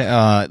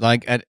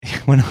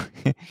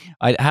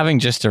 Having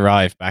just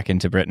arrived back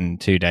into Britain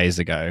 2 days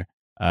ago,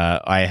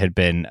 I had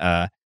been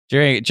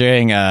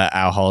during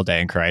our holiday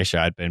in Croatia,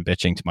 I'd been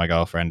bitching to my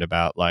girlfriend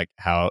about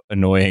how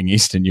annoying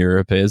Eastern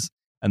Europe is.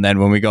 And then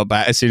when we got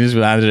back, as soon as we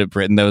landed at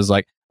Britain, there was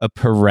a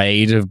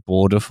parade of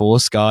border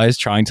force guys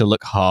trying to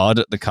look hard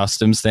at the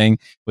customs thing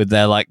with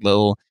their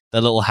little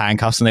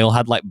handcuffs, and they all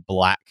had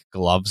black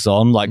gloves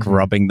on,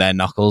 rubbing their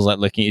knuckles,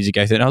 looking at you as you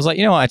go through. And I was like,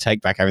 you know what? I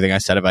take back everything I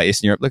said about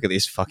Eastern Europe. Look at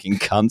these fucking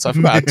cunts. I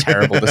forgot how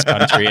terrible this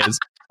country is.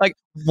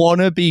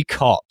 Wannabe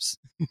cops.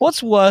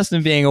 What's worse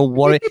than being a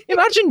wannabe?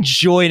 Imagine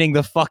joining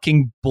the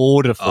fucking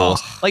border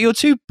force. You're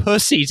too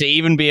pussy to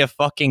even be a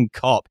fucking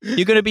cop.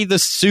 You're going to be the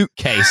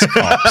suitcase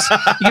cops.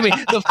 You're going to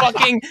be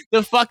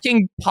the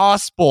fucking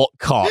passport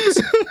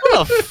cops.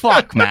 What the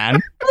fuck, man?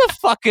 What the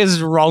fuck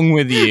is wrong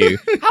with you?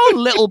 How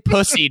little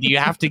pussy do you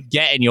have to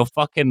get in your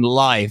fucking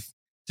life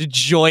to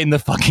join the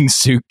fucking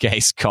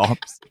suitcase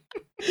cops?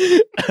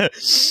 I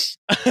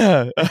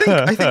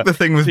think the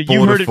thing with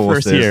border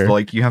force is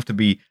you have to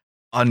be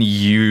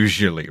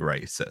unusually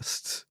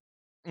racist.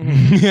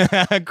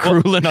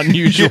 Cruel and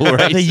unusual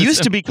racist. They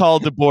used to be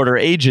called the Border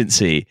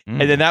Agency,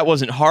 and then that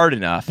wasn't hard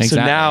enough. Exactly,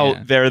 so now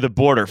they're the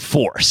Border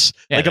Force,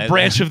 a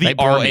branch of the army.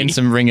 They brought in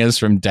some ringers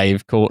from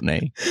Dave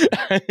Courtney.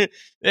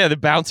 Yeah, the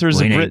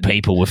bouncers. We need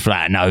people with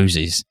flat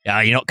noses.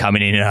 You're not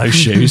coming in those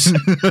shoes.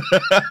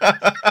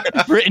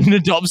 Britain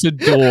adopts a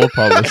door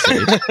policy.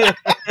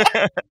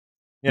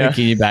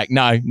 Looking you back.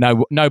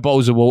 No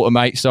bottles of water,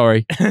 mate.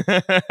 Sorry.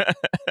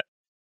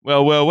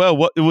 Well,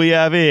 what do we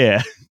have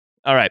here?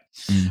 All right.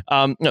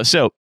 No,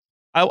 so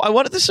I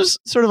wanted, this was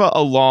sort of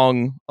a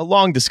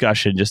long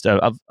discussion just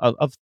of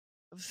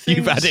things,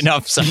 You've had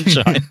enough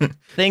sunshine.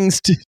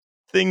 things to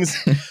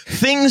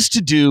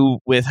do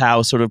with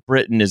how sort of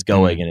Britain is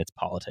going and its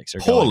politics are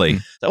Poorly.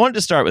 going. So I wanted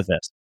to start with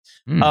this,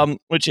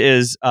 which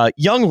is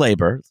Young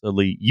Labour,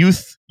 the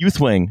youth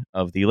wing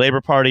of the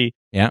Labour Party,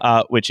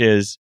 which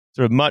is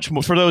sort of much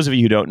more, for those of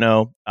you who don't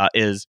know,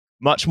 is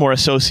much more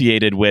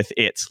associated with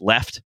its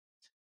left.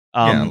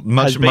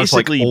 Much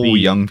like all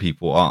young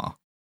people are.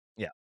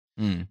 Yeah.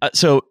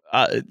 So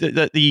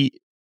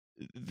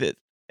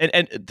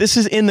and this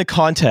is in the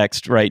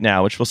context right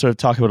now, which we'll sort of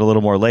talk about a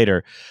little more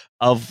later,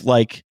 of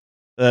like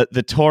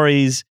the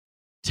Tories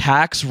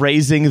tax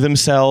raising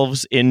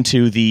themselves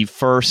into the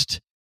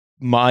first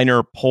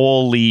minor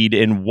poll lead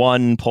in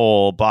one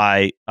poll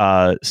by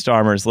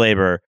Starmer's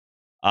Labour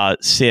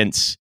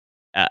since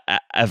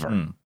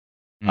ever.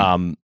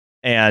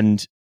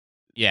 And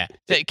yeah,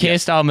 Keir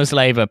Starmer's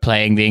Labour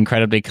playing the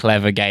incredibly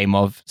clever game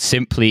of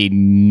simply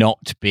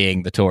not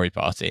being the Tory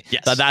party.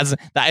 Yes.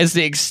 That is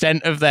the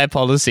extent of their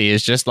policy,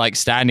 is just like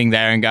standing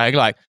there and going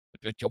like,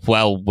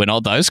 well, we're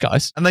not those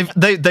guys. And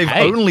they've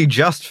only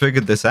just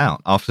figured this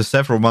out after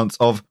several months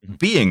of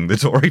being the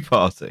Tory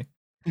party.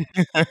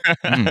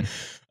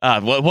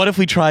 What if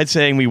we tried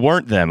saying we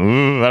weren't them?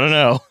 Ooh, I don't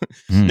know.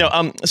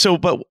 No. So,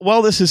 but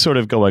while this is sort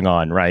of going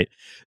on, right?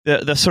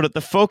 The sort of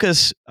the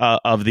focus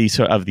of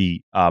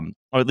the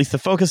or at least the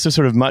focus of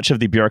sort of much of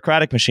the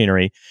bureaucratic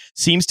machinery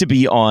seems to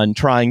be on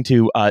trying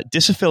to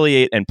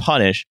disaffiliate and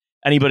punish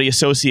anybody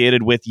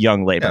associated with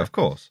Young Labour. Yeah, of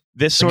course.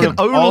 This sort of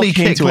all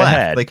came to a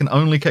head. They can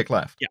only kick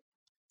left. Yeah.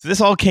 So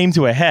this all came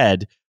to a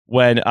head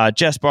when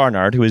Jess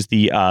Barnard, who is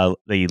the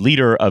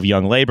leader of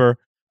Young Labour,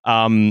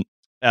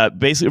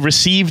 basically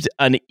received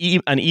an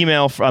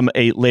email from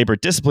a Labour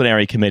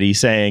disciplinary committee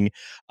saying,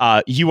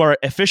 you are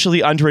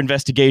officially under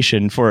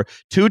investigation for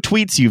 2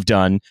 tweets you've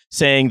done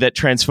saying that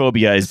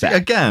transphobia is bad.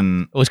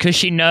 Again, it was because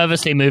she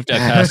nervously moved her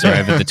cursor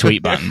over the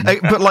tweet button.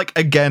 But like,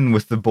 again,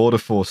 with the border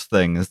force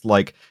thing, it's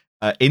like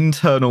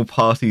internal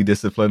party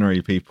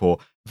disciplinary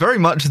people, very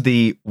much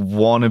the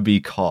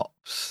wannabe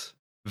cops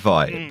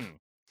vibe.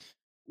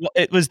 Well,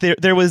 it was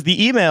there was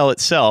the email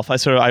itself.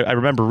 I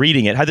remember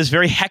reading it. Had this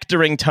very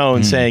hectoring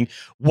tone saying,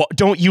 "What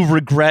don't you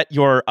regret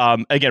your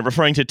again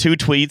referring to 2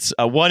 tweets?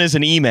 One is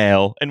an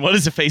email and one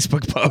is a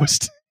Facebook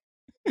post."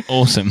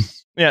 Awesome.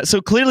 Yeah.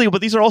 So clearly,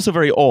 but these are also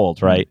very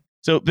old, right?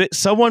 So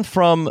someone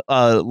from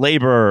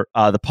Labour,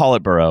 the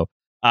Politburo,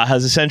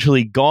 has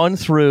essentially gone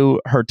through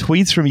her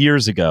tweets from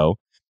years ago,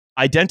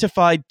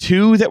 identified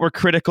 2 that were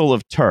critical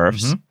of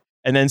TERFs,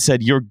 and then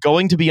said, "You're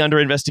going to be under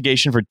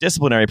investigation for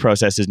disciplinary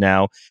processes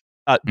now.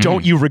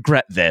 Don't you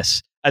regret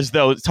this?" As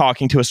though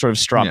talking to a sort of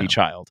stroppy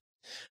child.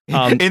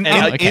 In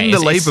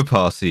the Labour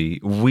Party,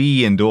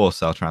 we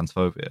endorse our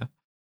transphobia.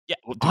 Yeah,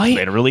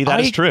 literally,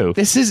 that is true.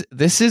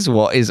 This is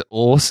what is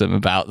awesome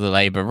about the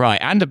Labour right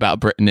and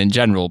about Britain in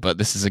general. But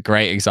this is a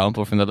great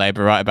example from the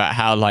Labour right about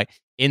how, like,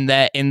 in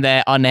their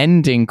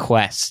unending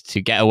quest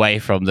to get away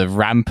from the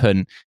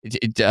rampant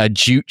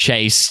Duce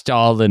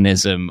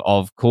Stalinism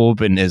of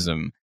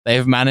Corbynism,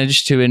 they've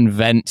managed to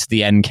invent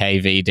the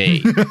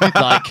NKVD.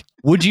 Like,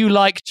 would you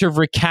like to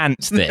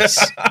recant this?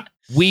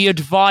 We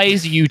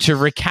advise you to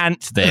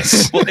recant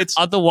this. Well,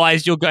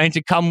 otherwise, you're going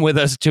to come with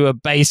us to a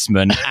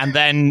basement and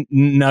then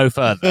no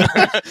further.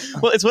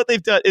 Well, it's what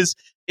they've done is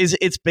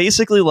it's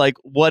basically like,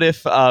 what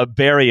if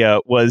Beria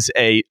was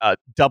a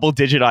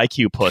double-digit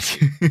IQ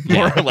pussy,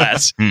 more or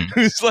less,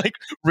 who's like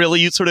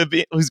really sort of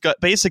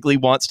basically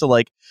wants to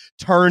like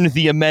turn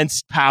the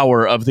immense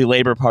power of the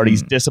Labour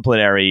Party's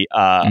disciplinary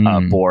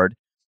board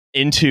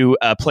into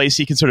a place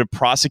he can sort of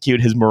prosecute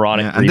his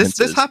moronic grievances.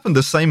 And this happened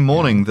the same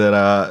morning that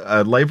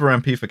a Labour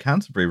MP for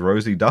Canterbury,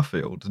 Rosie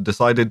Duffield,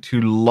 decided to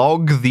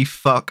log the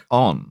fuck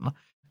on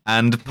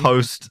and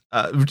post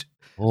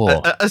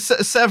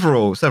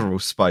several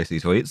spicy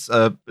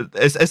tweets,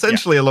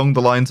 essentially along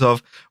the lines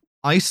of,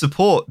 "I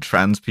support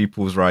trans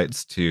people's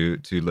rights to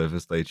live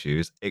as they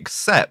choose,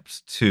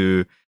 except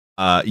to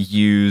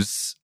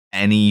use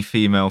any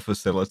female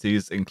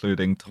facilities,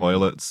 incling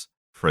toilets,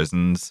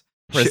 prisons."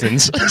 No,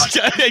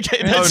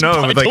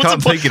 but they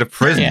can't take you to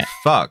prison. Yeah.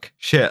 Fuck.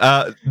 Shit.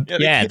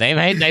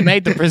 They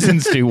made the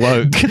prisons too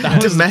woke.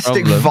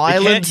 Domestic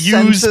violence. You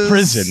can't use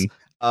prison.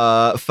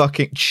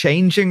 Fucking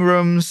changing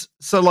rooms.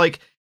 So like,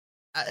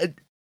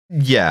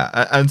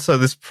 and so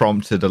this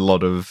prompted a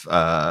lot of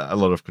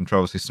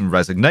controversy, some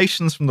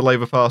resignations from the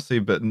Labour Party,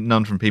 but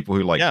none from people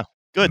who like. Yeah,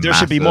 good. There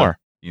should be more.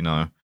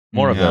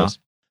 More of those.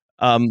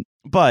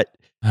 But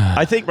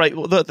I think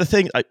the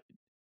thing.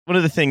 One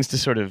of the things to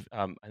sort of,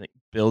 I think,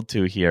 build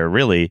to here,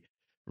 really,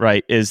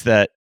 right, is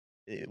that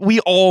we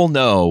all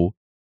know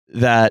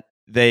that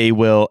they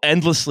will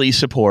endlessly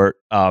support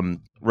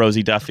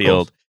Rosie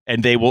Duffield,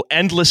 and they will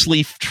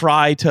endlessly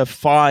try to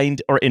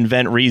find or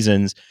invent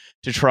reasons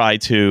to try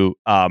to,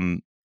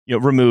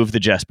 remove the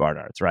Jess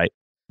Barnards, right?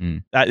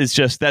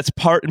 That's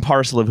part and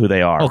parcel of who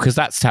they are. Oh, because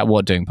that's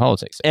what doing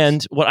politics is.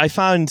 And what I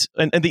found,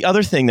 and the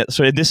other thing that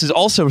this is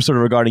also sort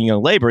of regarding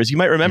Young Labour, is you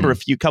might remember a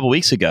couple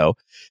weeks ago,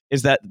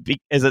 is that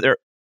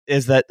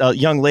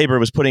Young Labour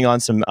was putting on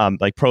some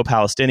like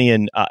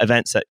pro-Palestinian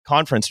events at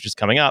conference, which is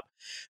coming up,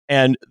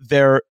 and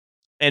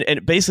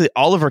and basically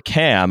Oliver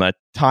Cam, a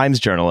Times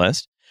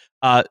journalist,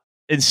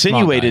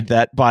 insinuated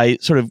that by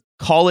sort of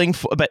calling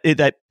for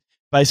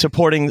by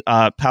supporting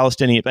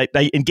Palestinian,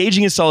 by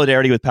engaging in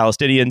solidarity with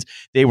Palestinians,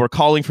 they were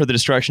calling for the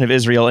destruction of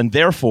Israel, and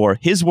therefore,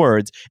 his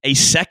words, a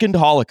second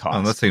Holocaust.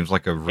 Oh, that seems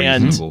like a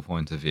reasonable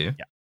point of view.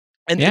 Yeah.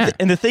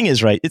 And the thing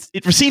is, right,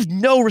 it received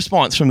no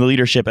response from the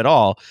leadership at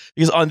all,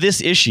 because on this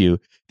issue,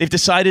 they've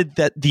decided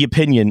that the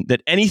opinion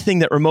that anything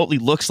that remotely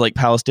looks like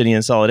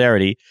Palestinian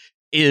solidarity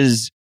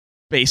is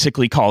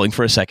basically calling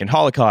for a second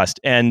Holocaust.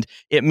 And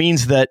it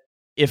means that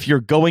if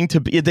you're going to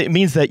be, it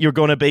means that you're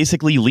going to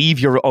basically leave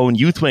your own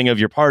youth wing of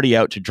your party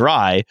out to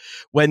dry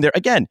when they're,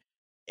 again,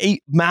 a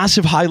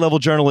massive high level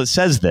journalist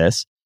says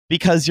this,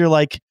 because you're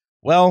like,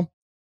 well,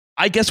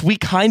 I guess we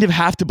kind of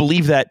have to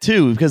believe that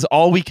too, because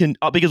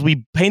because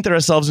we painted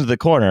ourselves into the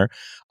corner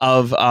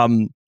of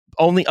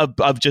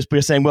just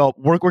saying, well,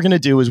 what we're going to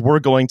do is we're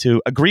going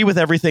to agree with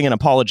everything and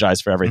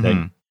apologize for everything.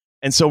 Mm-hmm.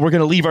 And so we're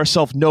going to leave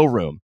ourselves no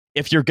room.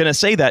 If you're going to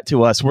say that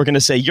to us, we're going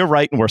to say, you're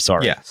right and we're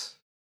sorry. Yes.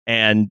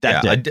 And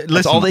that's it.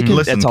 That's all they can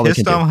do.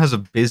 Kistam has a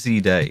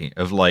busy day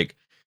of like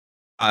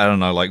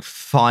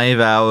 5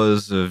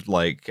 hours of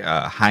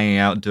hanging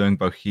out doing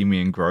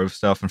Bohemian Grove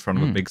stuff in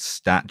front of a big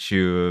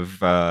statue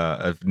of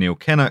Neil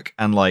Kinnock,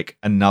 and like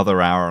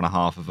another hour and a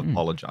half of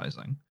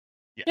apologizing.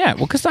 Yeah,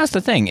 well, because that's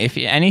the thing. If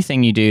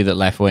anything you do that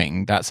left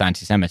wing, that's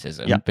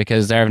anti-Semitism. Yeah.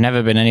 Because there have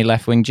never been any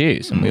left wing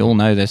Jews, and we all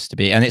know this to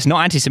be. And it's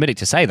not anti-Semitic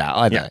to say that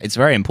either. Yeah. It's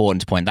very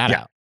important to point that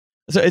out.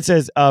 So it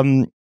says,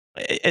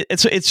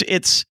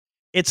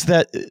 it's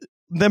that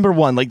number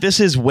one, like this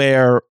is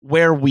where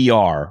we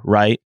are,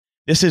 right?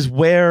 This is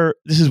where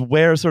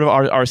sort of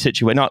our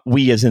situation, not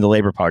we as in the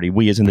Labour Party,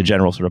 we as in the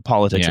general sort of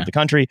politics of the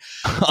country.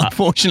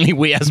 Unfortunately,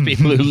 we as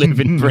people who live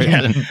in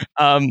Britain.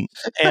 And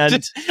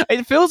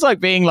it feels like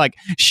being like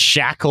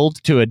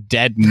shackled to a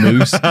dead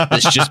moose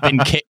that's just been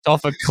kicked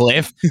off a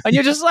cliff. And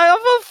you're just like,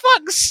 oh, for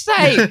fuck's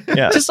sake.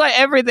 Yeah. Just like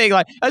everything,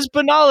 like as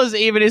banal as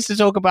it even is to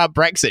talk about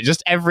Brexit,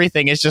 just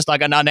everything is just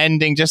like an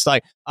unending, just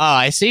like,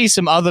 I see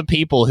some other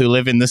people who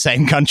live in the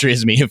same country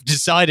as me have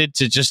decided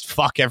to just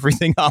fuck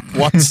everything up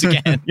once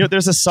again.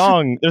 There's a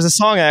song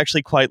I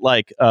actually quite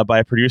like by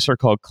a producer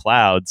called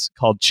Clouds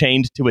called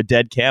Chained to a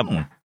Dead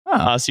Camel.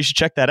 So you should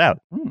check that out.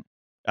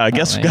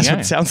 Guess what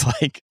it sounds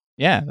like.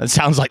 Yeah, that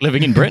sounds like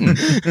living in Britain.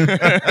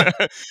 A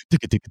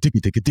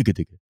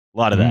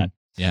lot of that.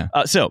 Yeah.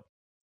 So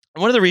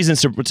one of the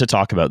reasons to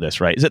talk about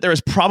this, right, is that there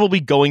is probably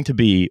going to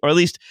be, or at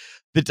least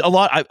a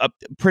lot,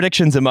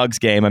 predictions a Mug's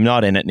game. I'm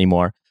not in it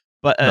anymore.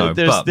 But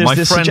there's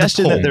this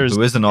suggestion Paul, that there's...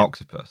 who is an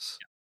octopus,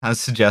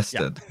 has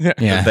suggested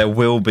that there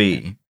will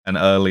be an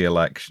early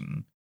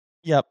election.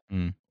 Yep.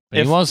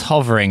 He was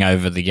hovering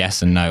over the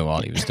yes and no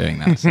while he was doing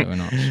that, so we're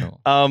not sure.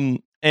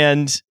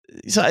 And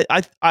so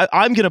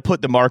I'm going to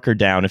put the marker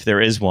down if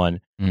there is one.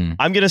 I'm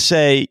going to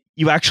say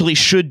you actually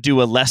should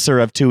do a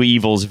lesser of two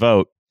evils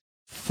vote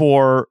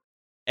just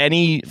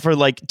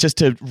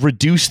to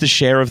reduce the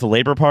share of the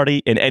Labour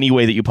Party in any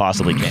way that you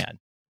possibly can.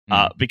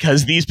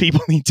 Because these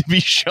people need to be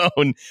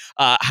shown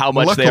how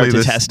much they are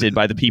detested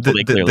by the people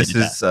they clearly detest.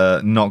 This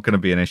is not going to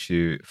be an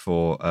issue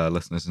for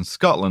listeners in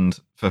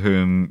Scotland, for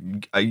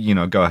whom,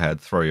 go ahead,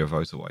 throw your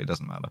vote away. It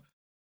doesn't matter.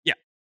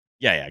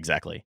 Yeah,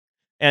 exactly.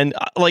 And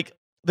my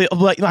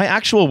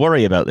actual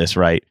worry about this,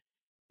 right,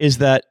 is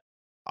that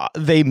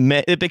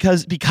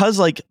because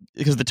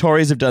the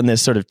Tories have done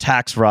this sort of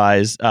tax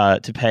rise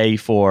to pay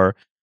for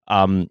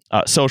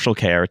social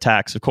care,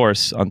 tax, of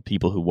course, on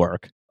people who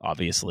work.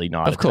 Obviously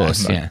not, of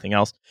course, anything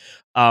else.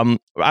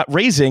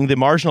 Raising the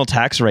marginal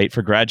tax rate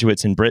for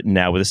graduates in Britain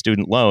now with a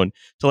student loan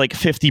to like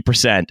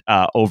 50%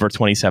 over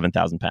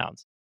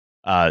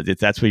 £27,000.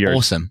 That's what you're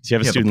awesome. So you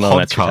have a student loan,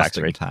 that's your tax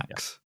rate.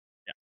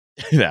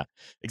 Yeah,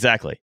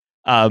 exactly.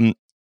 And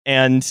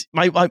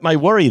my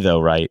worry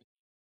though, right,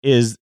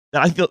 is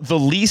that I feel the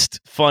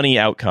least funny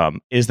outcome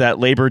is that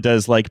Labour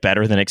does like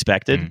better than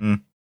expected,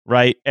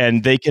 right?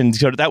 And they can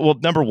that will,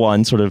 number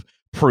one, sort of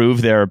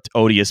prove their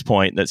odious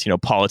point that's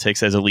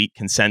politics as elite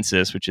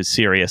consensus, which is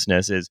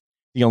seriousness, is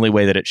the only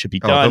way that it should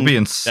be done. It'll be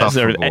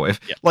insufferable.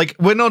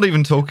 We're not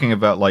even talking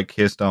about like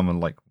Keir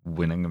Starmer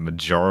winning a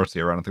majority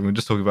or anything. We're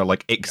just talking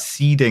about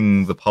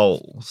exceeding the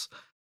polls.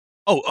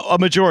 Oh, a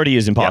majority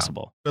is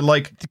impossible. Yeah.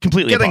 But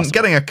completely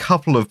getting a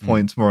couple of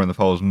points more in the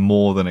polls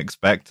more than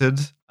expected.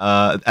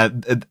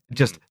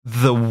 Just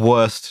the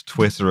worst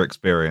Twitter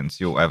experience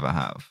you'll ever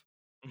have.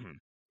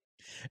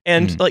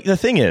 And the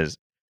thing is,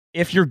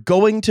 if you're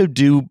going to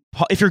do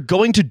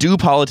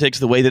politics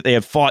the way that they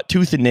have fought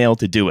tooth and nail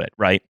to do it,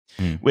 right,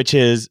 which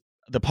is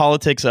the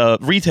politics of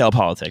retail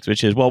politics,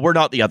 which is, well, we're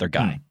not the other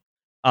guy,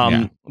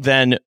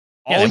 then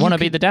they want to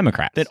be the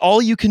Democrats. Then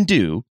all you can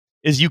do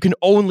is you can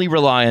only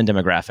rely on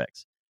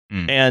demographics.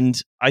 And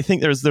I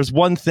think there's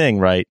one thing,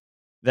 right,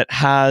 that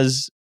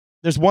has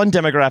there's one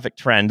demographic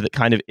trend that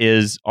kind of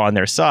is on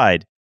their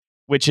side,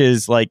 which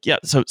is like, yeah,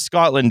 so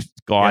Scotland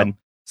gone.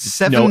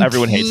 Yep. No,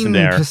 everyone hates them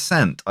there.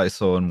 17% I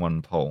saw in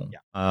one poll.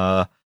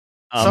 Yeah.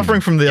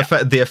 Suffering from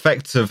the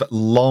effects of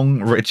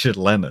long Richard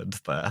Leonard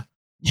there.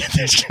 Yeah,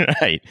 that's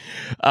right.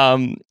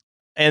 And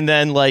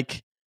then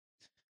like,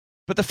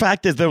 but the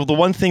fact is, the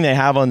one thing they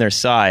have on their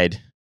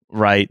side,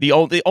 right?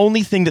 The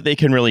only thing that they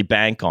can really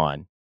bank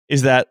on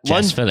is that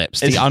Jess Phillips,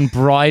 the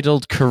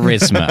unbridled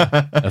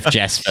charisma of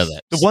Jess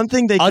Phillips. The one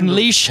thing they can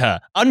unleash her,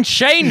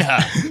 unchain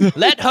her,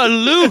 let her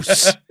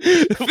loose,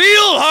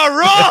 feel her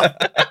roar,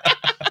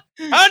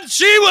 and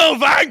she will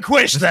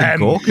vanquish them.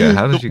 Gorka,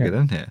 how did you get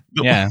in here?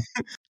 Yeah.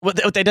 Well,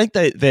 they think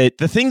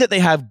the thing that they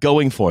have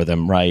going for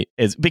them, right,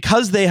 is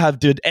because they have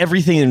did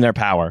everything in their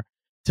power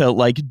to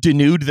like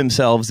denude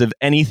themselves of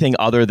anything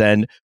other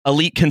than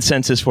elite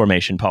consensus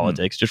formation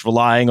politics, just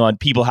relying on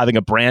people having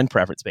a brand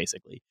preference,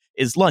 basically,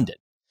 is London.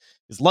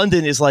 Because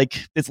London is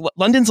like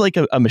London's like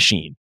a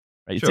machine,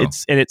 right? Sure.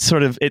 It's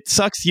sort of it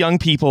sucks young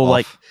people Off.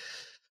 like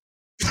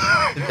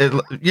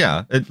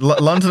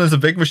London is a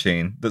big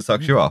machine that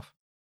sucks you off.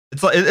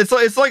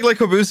 It's like Le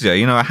Corbusier,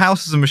 you know, a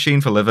house is a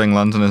machine for living,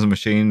 London is a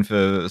machine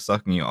for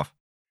sucking you off.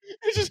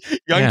 It's just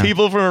young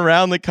people from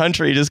around the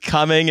country just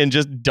coming and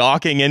just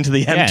docking into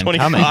the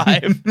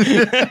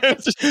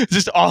M25.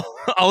 just all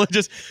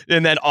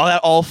and then all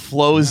that all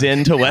flows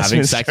into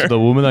Westminster. Having sex with a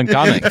woman and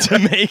coming to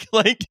make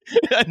like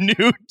a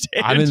new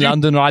I'm in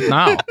London right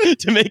now.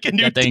 To make a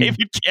new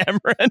David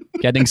Cameron.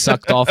 Getting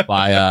sucked off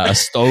by a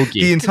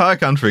stogie. The entire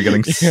country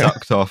getting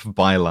sucked off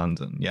by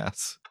London,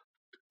 yes.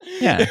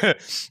 Yeah.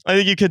 I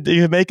think you could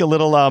make a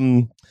little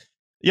like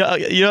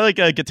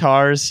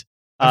guitars.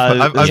 I've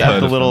have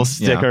heard the of little them,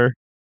 sticker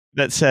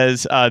that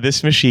says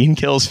 "This machine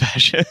kills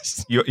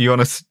fascists." You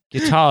want to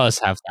guitars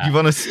have that. You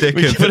want a sticker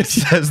that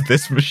says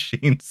 "This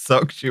machine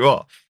sucks you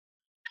off."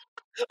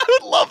 I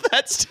would love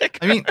that sticker.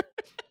 I mean,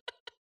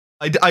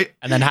 I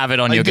and then have it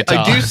on your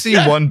guitar. I do see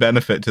one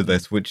benefit to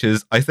this, which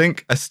is I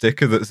think a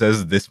sticker that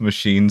says "This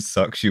machine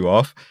sucks you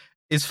off"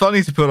 is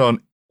funny to put on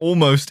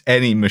almost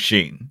any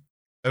machine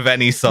of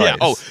any size. Yeah.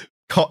 Oh,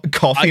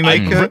 coffee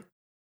maker.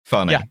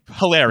 Funny. Yeah,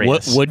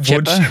 hilarious. Wood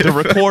chipper? The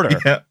recorder.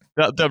 Yeah.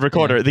 The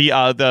recorder.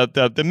 Yeah.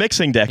 The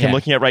mixing deck I'm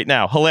looking at right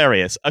now.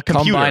 Hilarious. A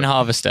computer. Combine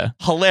harvester.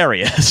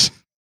 Hilarious.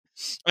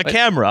 A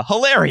camera.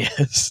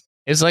 Hilarious.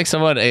 It's like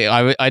someone.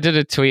 I did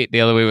a tweet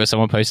the other week where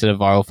someone posted a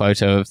viral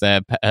photo of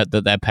that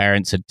their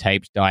parents had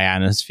taped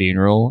Diana's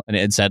funeral, and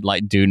it had said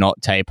like "Do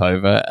not tape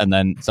over," and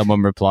then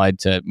someone replied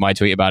to my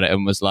tweet about it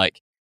and was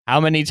like, how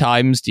many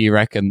times do you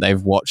reckon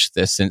they've watched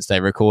this since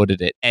they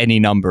recorded it? Any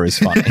number is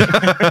funny.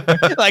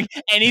 Like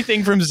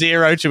anything from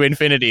 0 to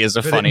infinity is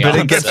a funny answer.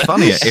 But it gets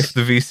funnier if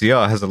the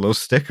VCR has a little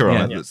sticker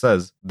on it that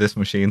says, "This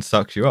machine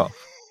sucks you off."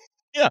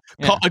 Yeah,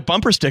 a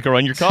bumper sticker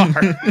on your car. On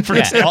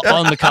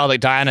the car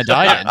that Diana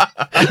died in.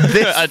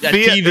 This Fiat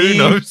TV.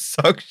 Uno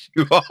sucks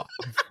you off.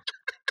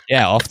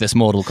 Yeah, off this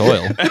mortal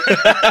coil.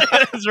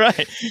 That's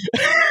right.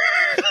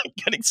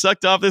 Getting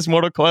sucked off this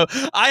mortal coil.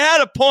 I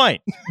had a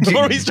point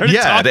before we started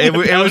talking it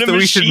was about that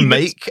we should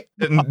make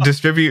and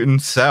distribute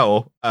and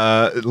sell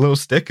little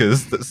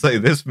stickers that say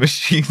 "This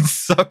machine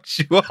sucks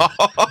you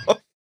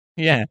off."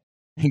 Yeah,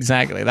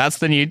 exactly. That's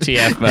the new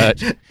TF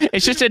merch.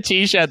 It's just a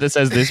T-shirt that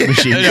says "This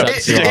machine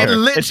sucks you off."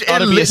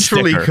 It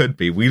literally could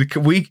be. We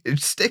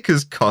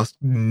stickers cost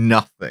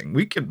nothing.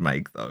 We could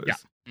make those. Yeah.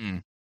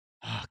 Mm.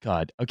 Oh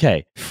God.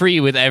 Okay.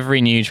 Free with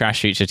every new Trash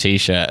Future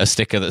T-shirt, a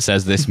sticker that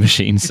says "This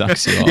machine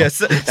sucks you off." Yes,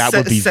 that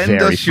would be send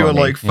very us your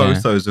funny.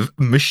 photos of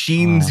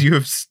machines you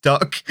have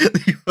stuck.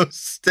 Your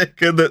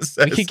sticker that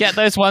says. We could get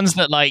those ones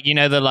that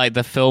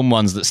the film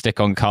ones that stick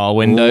on car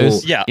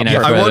windows. Ooh. Yeah,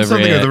 I want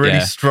something with a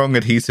really strong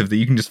adhesive that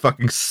you can just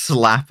fucking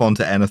slap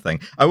onto anything.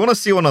 I want to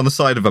see one on the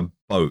side of a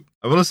boat.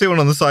 I want to see one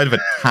on the side of a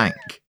tank.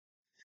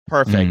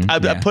 Perfect.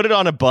 I put it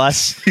on a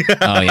bus.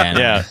 Oh yeah,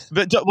 yeah.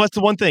 But what's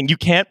the one thing you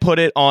can't put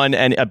it on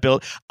a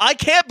build? I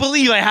can't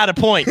believe I had a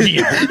point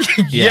here.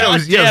 It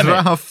was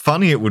about how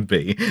funny it would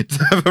be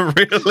to have a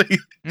really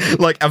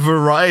a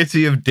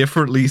variety of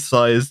differently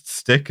sized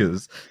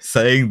stickers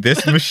saying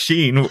 "This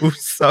machine will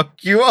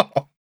suck you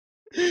off."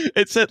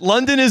 It said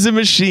London is a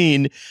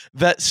machine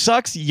that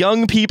sucks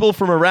young people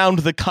from around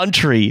the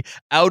country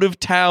out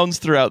of towns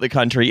throughout the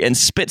country and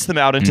spits them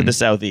out into the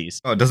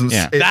southeast. Oh, it doesn't.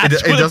 It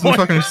doesn't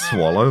fucking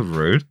swallow.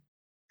 Rude.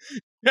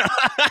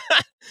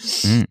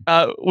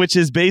 Which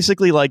is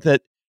basically like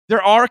that.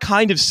 There are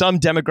kind of some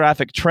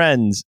demographic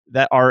trends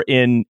that are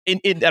in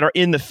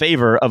the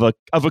favor of a.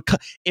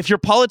 If your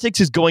politics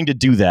is going to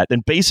do that,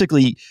 then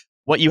basically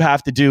what you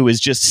have to do is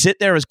just sit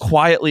there as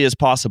quietly as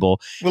possible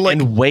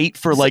and wait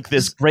for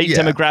this great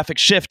demographic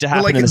shift to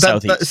happen in the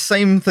Southeast.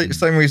 That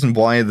same reason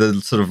why the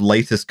sort of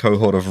latest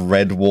cohort of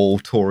Red Wall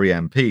Tory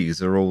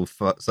MPs are all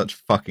such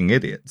fucking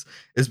idiots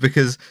is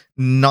because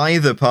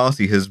neither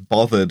party has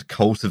bothered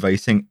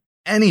cultivating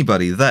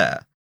anybody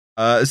there.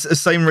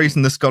 Same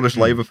reason the Scottish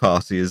Labour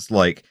Party is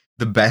like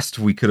the best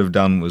we could have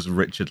done was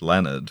Richard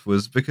Leonard,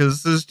 was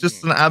because there's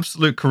just an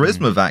absolute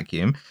charisma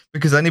vacuum,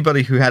 because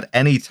anybody who had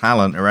any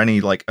talent or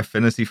any like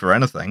affinity for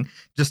anything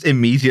just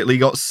immediately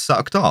got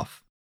sucked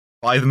off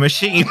by the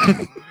machine.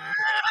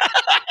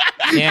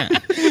 Yeah.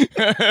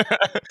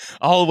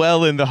 All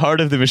well in the heart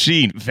of the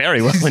machine.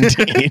 Very well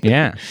indeed.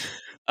 Yeah.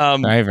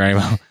 Very, very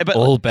well. But,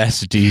 all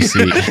best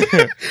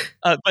DC.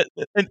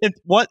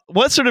 But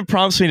what sort of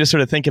prompts me to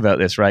sort of think about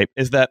this, right,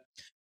 is that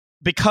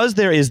because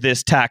there is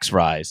this tax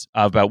rise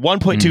of about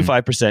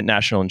 1.25%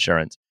 national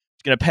insurance,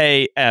 it's going to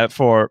pay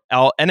for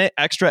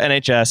extra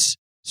NHS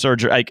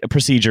surgery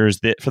procedures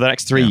for the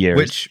next 3 years.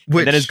 Which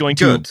then is going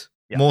good.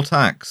 to More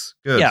tax.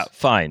 Good. Yeah,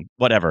 fine,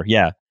 whatever.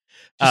 Yeah.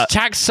 Just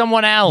tax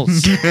someone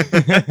else.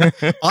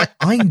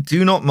 I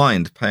do not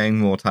mind paying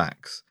more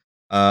tax.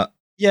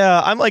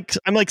 Yeah, I'm like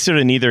sort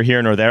of neither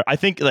here nor there. I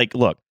think like,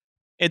 look,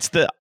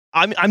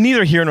 I'm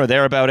neither here nor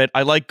there about it.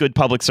 I like good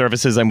public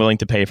services. I'm willing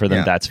to pay for them.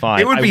 Yeah. That's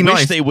fine. It would be I nice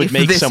wish they would if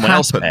make this someone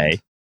else happened, pay.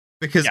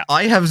 Because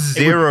I have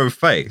zero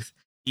faith,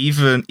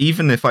 even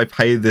if I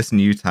pay this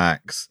new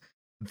tax,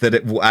 that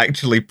it will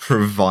actually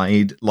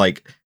provide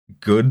like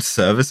good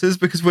services,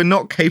 because we're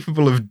not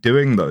capable of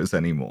doing those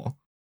anymore.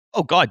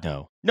 Oh God,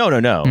 no.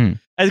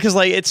 Because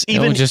like it's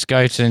even It'll just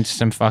go into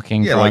some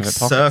fucking like private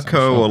pockets,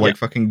 Serco or like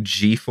fucking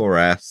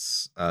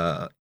G4S.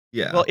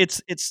 Yeah. Well,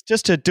 it's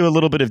just to do a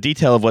little bit of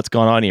detail of what's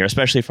going on here,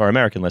 especially for our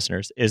American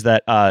listeners, is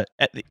that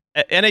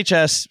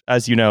NHS,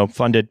 as you know,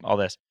 funded all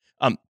this,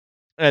 and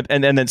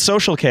then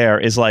social care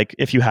is like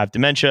if you have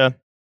dementia,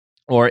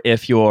 or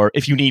if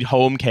you need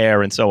home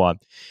care and so on.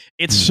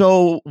 It's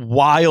so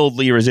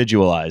wildly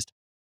residualized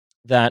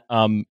that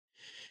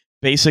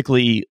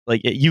basically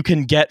like you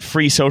can get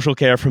free social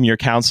care from your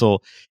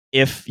council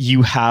if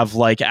you have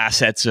like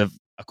assets of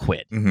a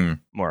quid,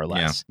 more or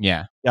less.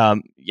 Yeah.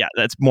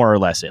 That's more or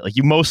less it. Like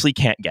you mostly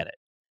can't get it.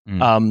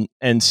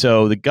 And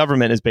so the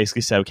government has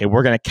basically said, okay,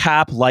 we're going to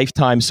cap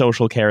lifetime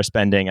social care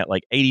spending at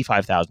like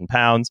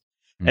 £85,000.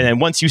 And then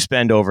once you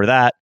spend over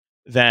that,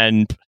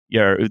 then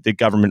the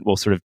government will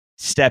sort of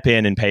step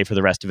in and pay for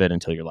the rest of it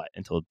until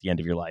the end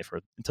of your life,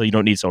 or until you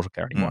don't need social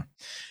care anymore.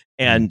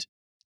 And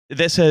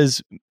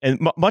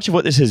much of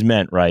what this has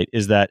meant, right,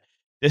 is that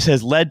this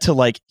has led to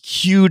like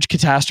huge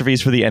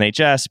catastrophes for the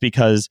NHS,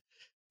 because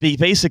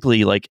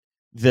basically like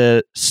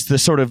the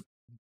sort of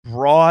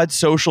broad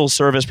social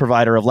service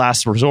provider of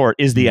last resort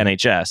is the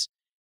NHS.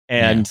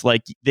 And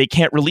like they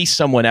can't release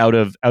someone out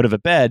of a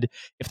bed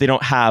if they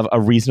don't have a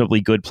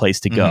reasonably good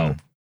place to go.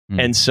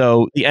 And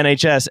so the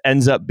NHS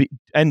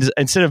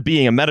instead of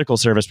being a medical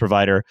service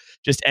provider,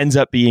 just ends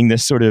up being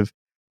this sort of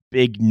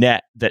big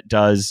net that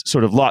does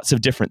sort of lots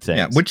of different things.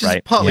 Yeah, which is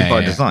partly by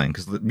design,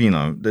 because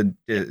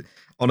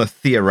on a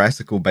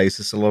theoretical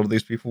basis, a lot of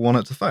these people want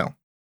it to fail.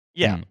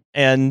 Yeah,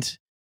 and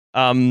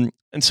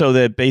so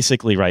they're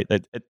basically right.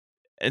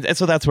 And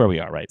so that's where we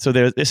are, right? So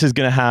this is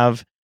going to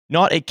have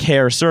not a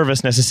care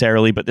service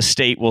necessarily, but the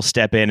state will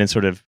step in and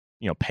sort of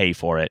pay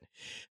for it.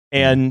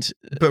 And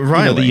but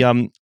Riley,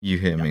 you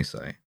hear me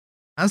say,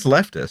 as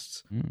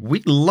leftists,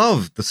 we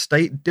love the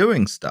state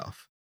doing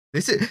stuff.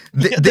 This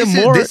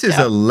is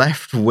a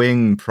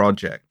left-wing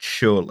project,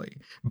 surely.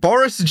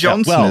 Boris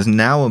Johnson is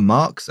now a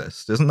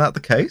Marxist, isn't that the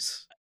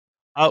case?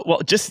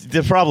 Well, just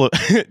the problem.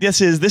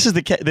 This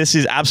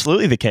is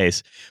absolutely the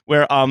case.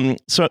 Where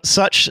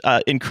such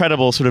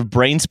incredible sort of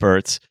brain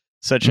spurts,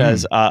 such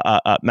as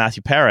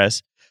Matthew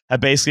Paris, have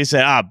basically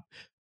said,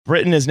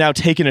 Britain has now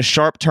taken a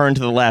sharp turn to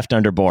the left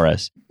under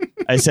Boris.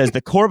 It says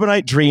the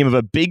Corbynite dream of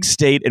a big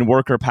state and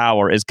worker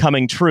power is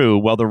coming true,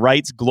 while the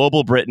right's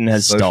global Britain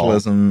has stalled.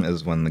 Socialism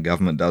is when the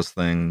government does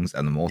things,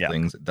 and the more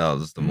things it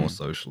does, the more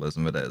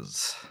socialism it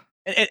is.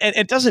 And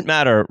it doesn't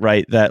matter,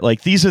 right, that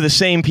like these are the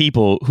same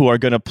people who are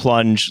going to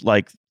plunge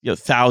like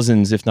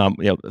thousands, if not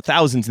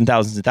thousands and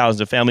thousands and thousands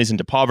of families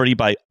into poverty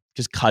by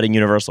just cutting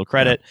universal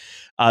credit.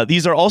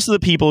 These are also the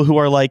people who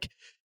are like,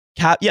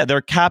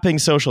 they're capping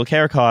social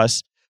care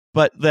costs.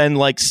 But then,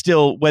 like,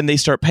 still, when they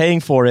start paying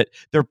for it,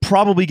 they're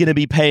probably going to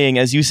be paying,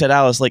 as you said,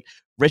 Alice, like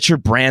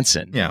Richard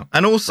Branson. Yeah,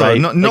 and also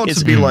right? not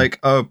to be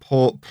like,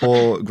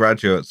 poor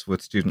graduates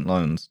with student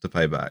loans to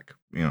pay back.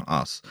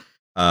 Us.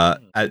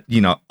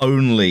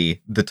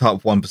 Only the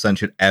top 1%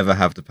 should ever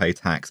have to pay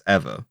tax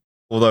ever.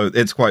 Although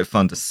it's quite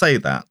fun to say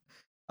that.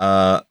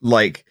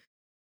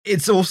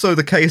 It's also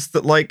the case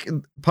that like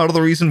part of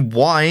the reason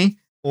why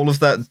all of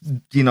that,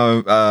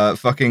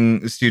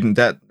 fucking student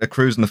debt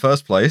accrues in the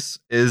first place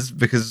is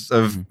because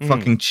of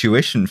fucking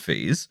tuition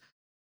fees.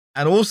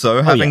 And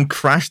also, having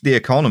crashed the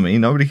economy,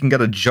 nobody can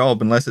get a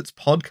job unless it's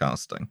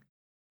podcasting.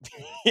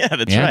 Yeah,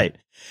 that's right.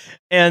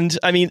 And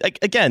I mean,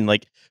 again,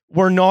 like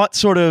we're not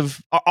sort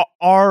of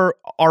our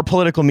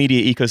political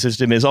media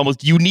ecosystem is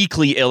almost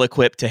uniquely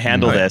ill-equipped to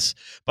handle this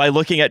by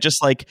looking at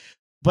just like,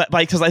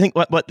 because I think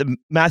what the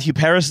Matthew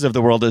Paris's of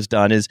the world has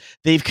done is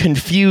they've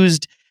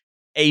confused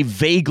a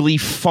vaguely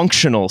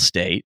functional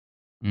state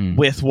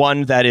with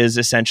one that is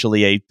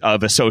essentially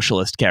of a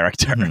socialist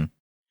character.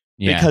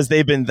 Because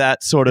they've been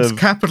that sort of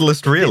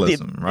capitalist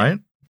realism, right?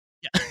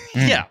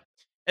 Yeah.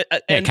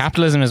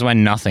 Capitalism is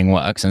when nothing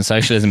works, and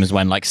socialism is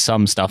when like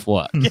some stuff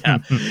works. Yeah,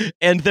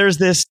 and there's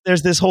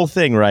this whole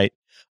thing, right?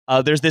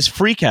 There's this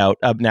freak out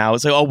up now.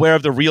 It's like, oh, where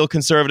have the real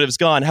conservatives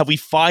gone? Do we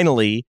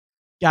finally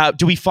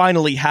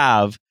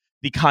have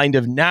the kind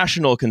of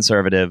national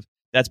conservative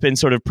that's been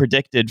sort of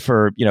predicted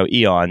for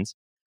eons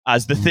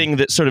as the thing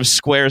that sort of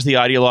squares the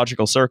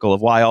ideological circle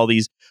of why all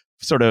these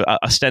sort of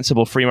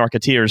ostensible free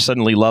marketeers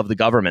suddenly love the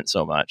government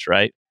so much,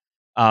 right?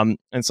 And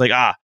it's like,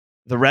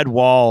 the red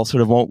wall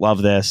sort of won't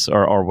love this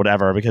or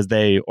whatever because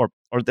the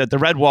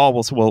red wall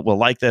will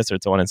like this, or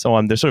so on and so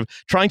on. They're sort of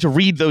trying to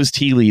read those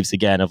tea leaves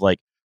again of like,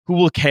 who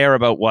will care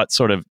about what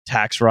sort of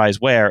tax rise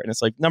where? And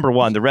it's like, number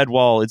one, the red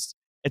wall, it's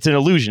an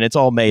illusion. It's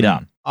all made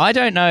up. I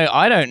don't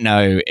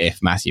know if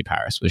Matthew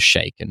Parris was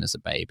shaken as a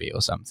baby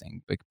or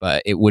something,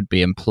 but it would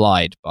be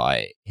implied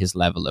by his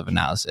level of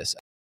analysis.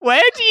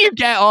 Where do you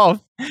get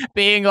off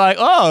being like,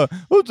 now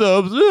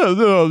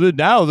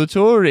the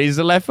Tories,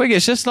 the left wing?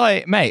 It's just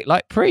like, mate,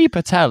 like Priti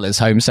Patel is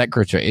Home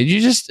Secretary.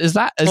 Is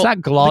that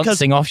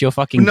glancing off your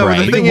fucking brain?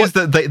 No, the thing is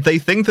that they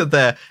think that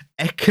they're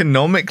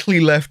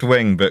economically left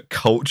wing but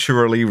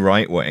culturally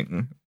right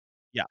wing.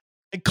 Yeah,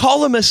 and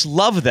columnists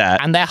love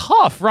that, and they're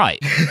half right.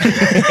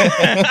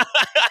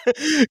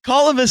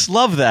 Columnists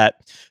love that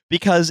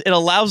because it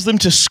allows them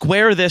to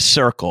square this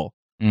circle.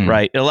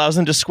 Right. It allows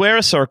them to square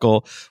a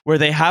circle where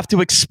they have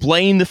to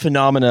explain the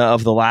phenomena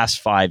of the last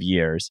 5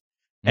 years.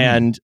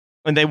 And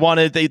they want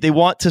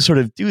to sort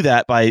of do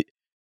that by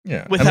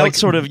without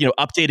sort of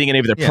updating any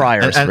of their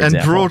priors. And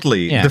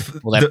broadly, the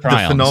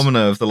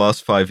phenomena of the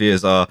last 5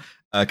 years are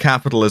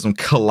capitalism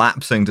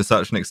collapsing to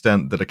such an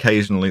extent that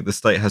occasionally the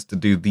state has to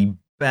do the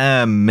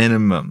bare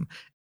minimum.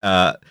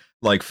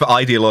 Like, for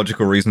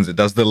ideological reasons, it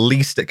does the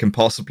least it can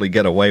possibly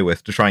get away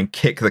with to try and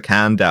kick the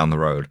can down the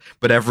road.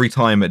 But every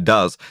time it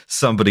does,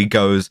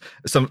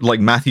 like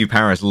Matthew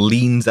Parris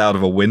leans out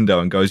of a window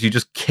and goes, "You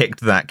just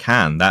kicked that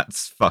can.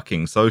 That's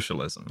fucking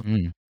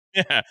socialism."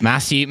 Yeah.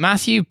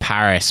 Matthew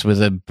Parris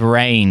with a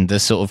brain, the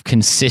sort of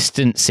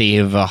consistency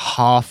of a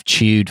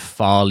half-chewed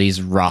Farley's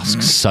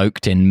rusk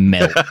soaked in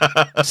milk,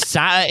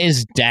 sat at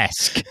his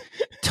desk,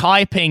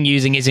 typing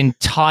using his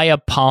entire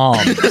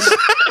palms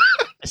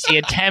as he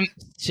attempts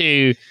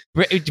to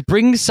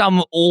bring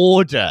some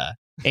order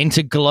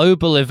into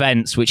global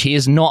events which he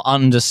has not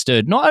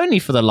understood, not only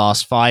for the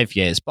last 5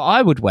 years, but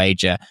I would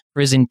wager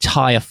for his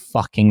entire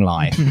fucking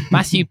life.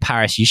 Matthew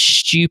Parris, you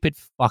stupid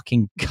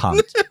fucking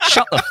cunt.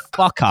 Shut the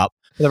fuck up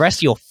for the rest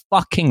of your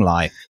fucking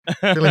life.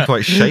 Feeling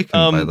quite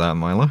shaken by that,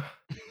 Milo.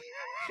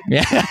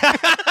 Yeah.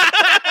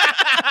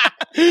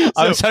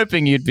 I was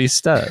hoping you'd be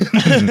stirred.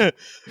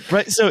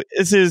 Right, so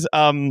this is,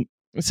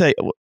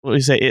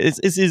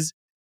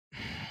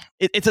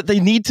 it's that they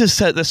need to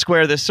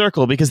square this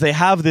circle because they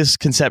have this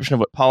conception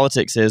of what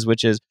politics is,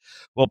 which is,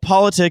 well,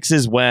 politics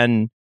is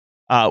when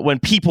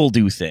people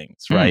do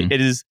things, right?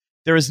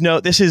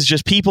 This is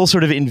just people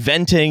sort of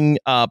inventing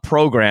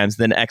programs,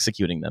 then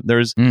executing them.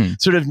 There's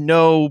sort of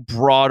no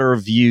broader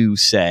view,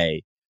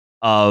 say,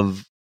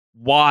 of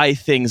why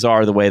things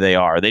are the way they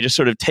are. They just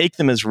sort of take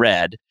them as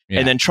read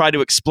and then try to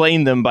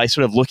explain them by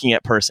sort of looking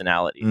at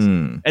personalities.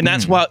 And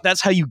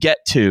that's how you get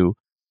to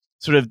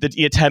sort of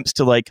the attempts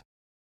to like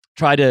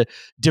try to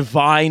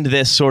divine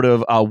this sort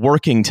of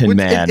Workington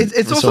man.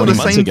 It's also the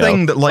same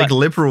thing that like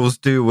liberals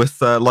do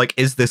with like,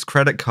 is this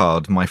credit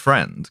card my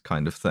friend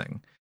kind of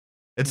thing.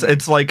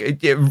 It's like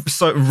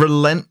so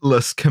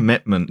relentless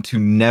commitment to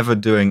never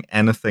doing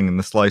anything in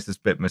the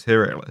slightest bit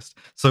materialist.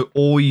 So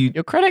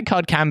your credit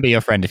card can be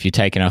your friend if you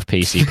take enough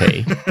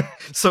PCP.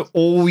 So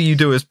all you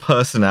do is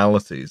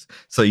personalities.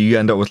 So you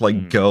end up with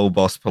like Girl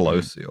Boss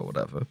Pelosi or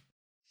whatever.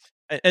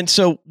 And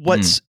so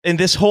what's in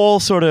this whole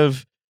sort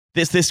of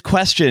this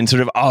question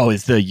sort of,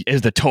 is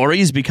the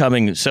Tories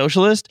becoming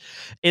socialist?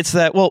 It's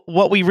that, well,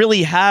 what we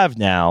really have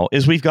now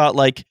is we've got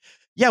like,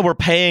 we're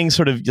paying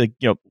sort of like,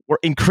 we're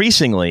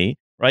increasingly,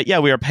 right? Yeah,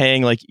 we are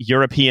paying like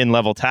European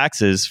level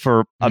taxes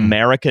for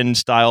American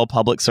style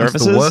public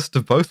services. That's the worst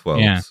of both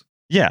worlds.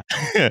 Yeah.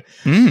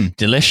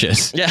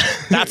 Delicious. Yeah.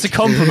 That's a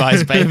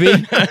compromise,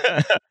 baby.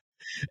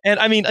 And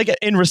I mean, again,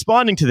 in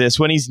responding to this,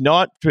 when he's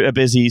not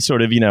busy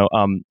sort of,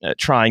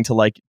 trying to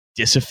like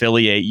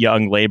disaffiliate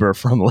young labor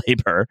from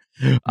labor,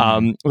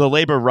 the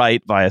labor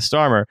right via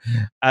Starmer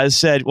has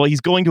said, well, he's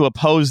going to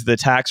oppose the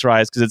tax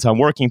rise because it's on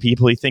working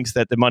people. He thinks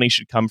that the money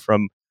should come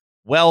from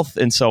wealth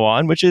and so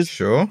on, which is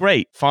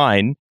great,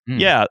 fine.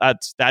 Yeah,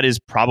 that is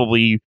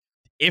probably,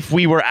 if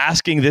we were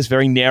asking this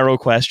very narrow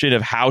question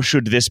of how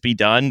should this be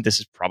done, this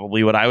is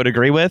probably what I would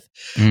agree with.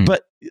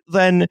 But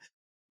then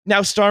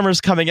now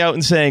Starmer's coming out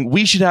and saying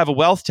we should have a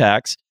wealth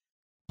tax,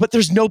 but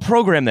there's no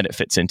program that it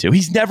fits into.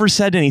 He's never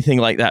said anything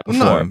like that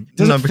before.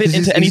 No, because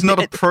he's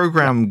not a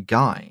program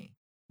guy.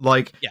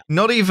 Like,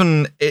 not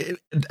even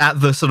at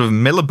the sort of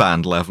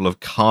Miliband level of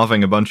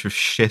carving a bunch of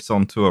shit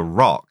onto a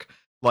rock.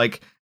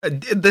 Like,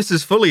 this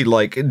is fully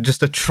like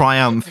just a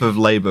triumph of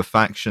Labour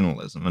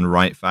factionalism and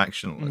right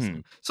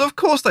factionalism. So of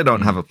course they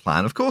don't have a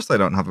plan. Of course they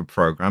don't have a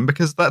program,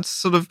 because that's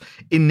sort of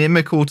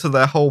inimical to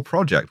their whole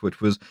project,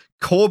 which was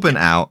Corbyn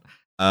out,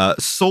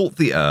 salt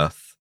the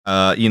earth,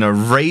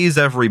 raze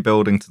every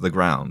building to the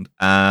ground,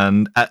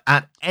 and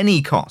at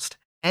any cost,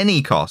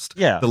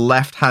 the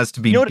left has to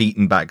be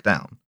beaten back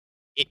down.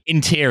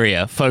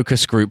 Interior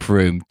focus group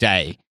room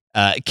day.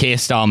 Keir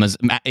Starmer's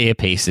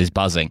earpiece is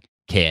buzzing.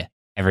 Keir,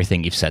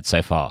 everything you've said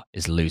so far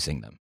is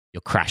losing them.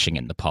 You're crashing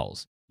in the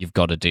polls. You've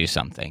got to do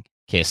something.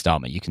 Keir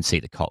Starmer, you can see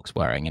the cocks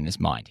whirring in his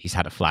mind. He's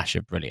had a flash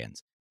of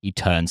brilliance. He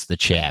turns the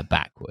chair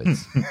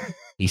backwards.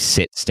 He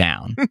sits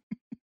down.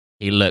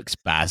 He looks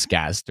Baz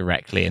Gaz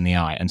directly in the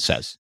eye and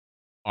says,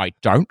 I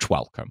don't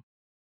welcome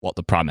what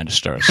the Prime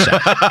Minister has said.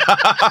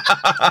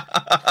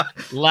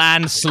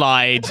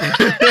 Landslide,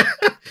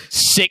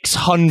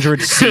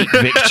 600 seat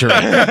victory.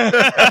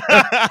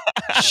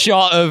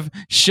 Shot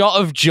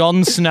of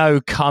Jon Snow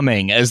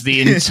coming as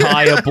the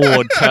entire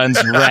board turns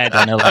red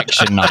on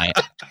election night.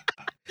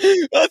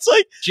 That's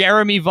like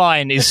Jeremy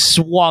Vine is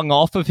swung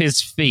off of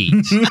his feet.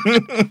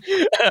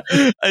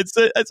 I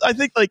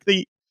think like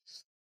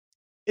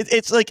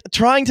it's like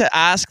trying to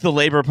ask the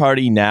Labour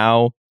Party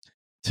now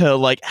to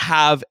like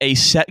have a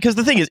set, because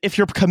the thing is, if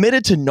you're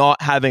committed to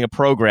not having a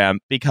program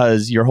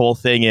because your whole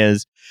thing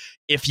is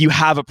if you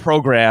have a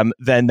program,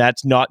 then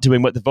that's not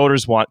doing what the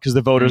voters want because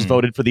the voters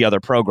voted for the other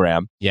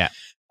program. Yeah.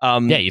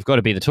 You've got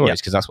to be the Tories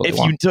because that's what they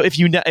want.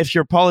 If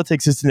your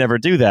politics is to never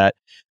do that,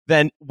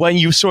 then when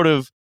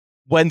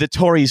the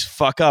Tories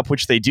fuck up,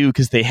 which they do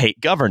because they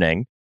hate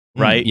governing,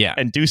 right?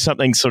 And do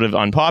something sort of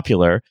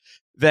unpopular,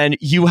 then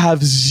you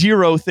have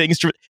zero things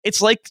to.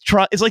 It's like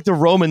the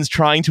Romans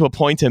trying to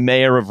appoint a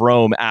mayor of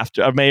Rome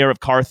after a mayor of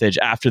Carthage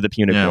after the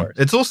Punic Wars.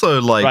 It's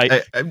also like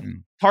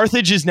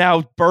Carthage is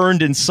now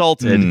burned and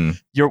salted.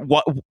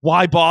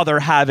 Why bother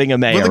having a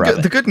mayor?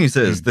 The good news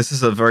is this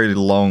is a very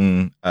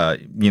long,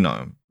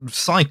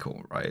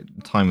 cycle, right?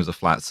 Time is a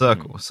flat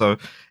circle. So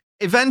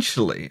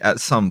eventually, at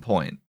some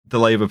point, the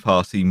Labour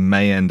Party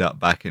may end up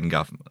back in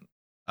government.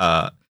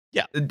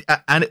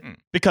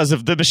 Because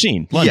of the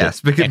machine. London. Yes,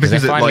 because they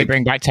finally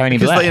bring back Tony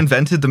Blair. Because they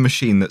invented the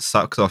machine that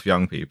sucks off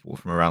young people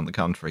from around the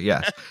country.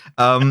 Yes,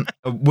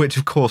 which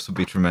of course would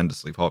be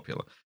tremendously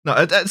popular. No,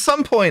 at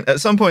some point,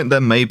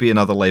 there may be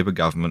another Labour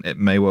government. It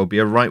may well be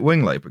a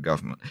right-wing Labour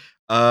government,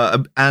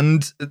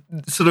 and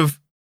sort of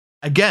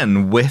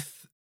again with.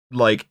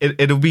 Like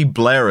it'll be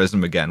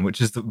Blairism again, which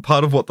is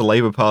part of what the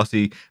Labour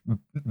Party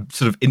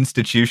sort of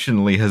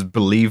institutionally has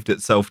believed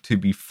itself to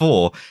be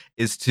for,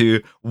 is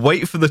to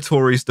wait for the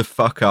Tories to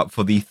fuck up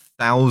for the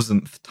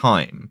 1,000th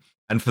time,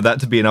 and for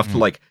that to be enough to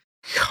like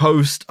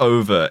coast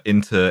over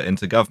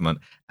into government,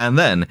 and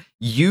then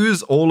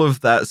use all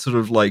of that sort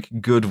of like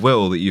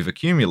goodwill that you've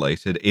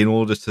accumulated in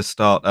order to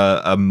start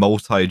a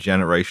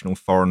multi-generational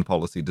foreign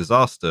policy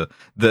disaster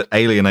that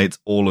alienates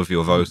all of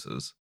your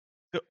voters.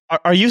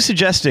 Are you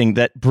suggesting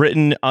that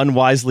Britain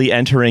unwisely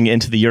entering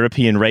into the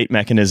European rate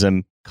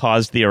mechanism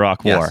caused the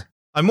Iraq War?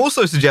 I'm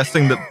also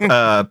suggesting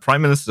that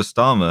Prime Minister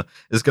Starmer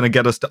is going to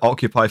get us to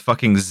occupy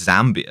fucking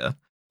Zambia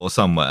or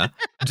somewhere,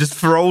 just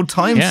for old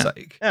time's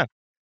sake. Yeah.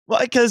 Well,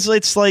 because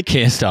it's like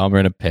Keir Starmer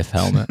in a pith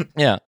helmet.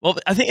 Yeah. Well,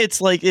 I think it's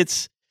like they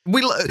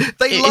love it.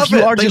 They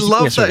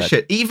love that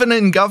shit. Even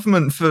in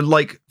government for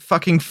like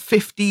fucking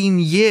 15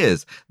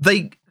 years,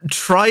 they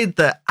tried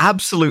their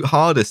absolute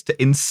hardest to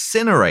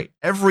incinerate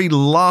every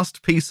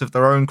last piece of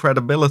their own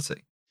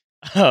credibility.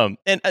 And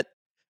I think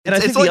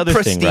it's the like other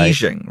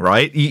prestiging, thing,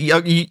 right?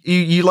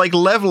 You like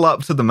level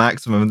up to the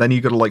maximum, and then you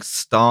got to like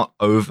start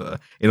over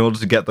in order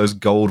to get those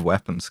gold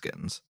weapon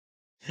skins.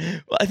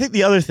 Well, I think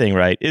the other thing,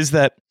 right, is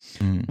that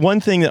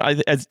one thing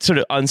that is sort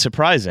of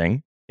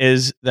unsurprising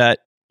is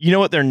that you know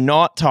what they're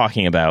not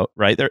talking about,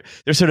 right? They're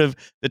sort of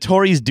the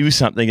Tories do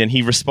something and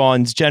he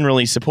responds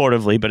generally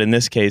supportively, but in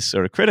this case,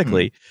 sort of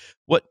critically.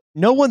 What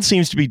no one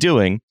seems to be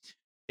doing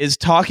is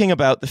talking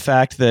about the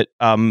fact that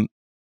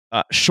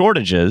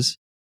shortages,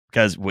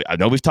 because I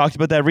know we've talked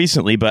about that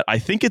recently, but I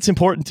think it's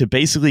important to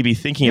basically be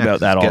thinking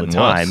about that all the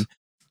time. Worse.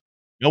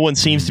 No one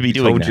seems to be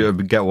doing that. I told you it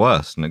would get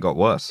worse, and it got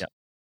worse.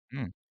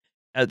 Yeah.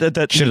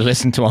 That should have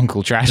listened to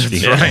Uncle Trash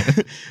Future. Right.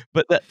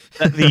 But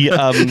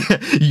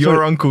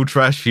your Uncle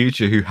Trash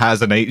Future, who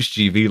has an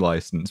HGV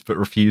license but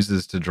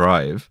refuses to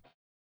drive.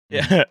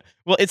 Yeah.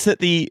 Well, it's that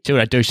till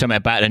I do something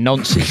about the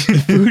nonsense. The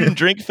Food and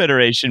Drink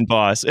Federation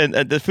boss, and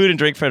the Food and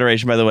Drink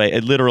Federation, by the way,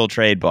 a literal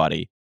trade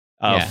body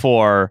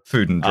for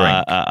food and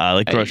drink,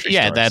 like grocery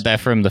stores. They're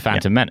from the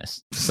Phantom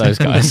Menace. Those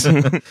guys.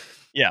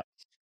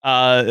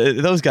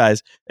 Those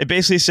guys. It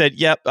basically said,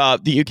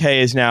 the UK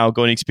is now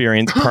going to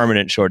experience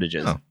permanent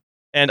shortages. Oh.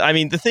 And I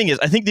mean, the thing is,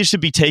 I think this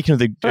should be taken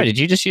to the. Sorry, did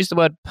you just use the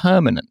word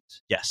permanent?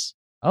 Yes.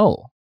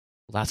 Oh,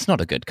 well, that's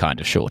not a good kind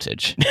of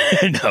shortage.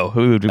 No,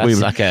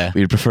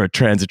 we'd prefer a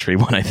transitory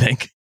one, I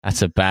think.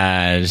 That's a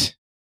bad.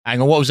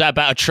 Hang on, what was that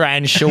about a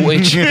trans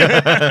shortage?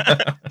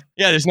 Yeah,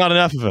 there's not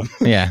enough of them.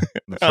 Yeah,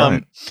 that's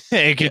right.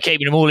 You could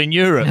keep them all in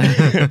Europe.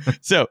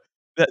 So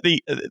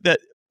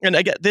and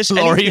I get this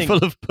lorry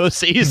full of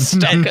pussies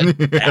stuck in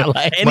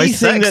LA.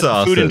 Anything that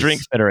the Food and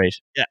Drink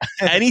Federation,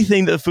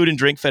 anything that the Food and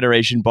Drink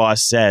Federation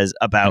boss says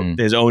about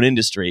his own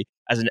industry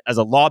as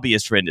a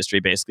lobbyist for industry,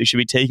 basically, should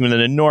be taken with an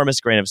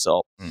enormous grain of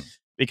salt.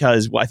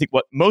 Because I think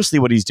what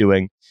he's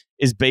doing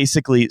is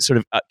basically sort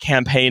of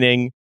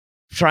campaigning,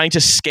 trying to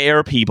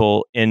scare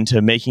people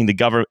into making the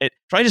government,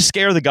 trying to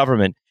scare the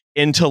government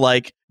into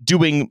like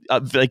doing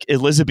like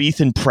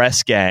Elizabethan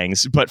press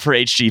gangs, but for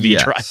HGV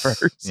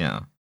drivers. Yeah.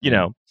 You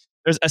know,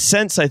 there's a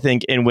sense, I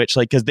think, in which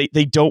like, because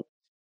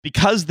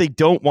they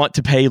don't want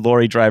to pay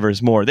lorry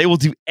drivers more, they will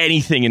do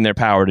anything in their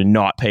power to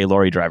not pay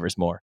lorry drivers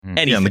more.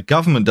 Anything. Yeah, and the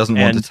government doesn't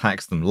want to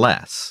tax them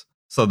less.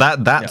 So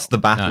that's the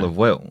battle of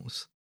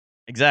wills.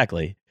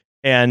 Exactly.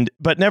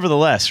 But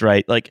nevertheless,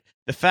 right, like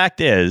the fact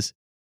is,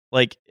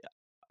 like,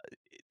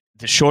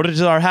 the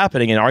shortages are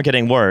happening and are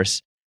getting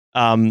worse.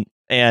 And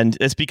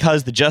it's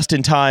because the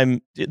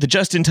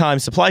just-in-time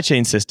supply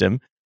chain system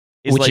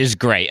is which like is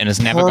great and has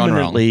never gone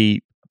wrong.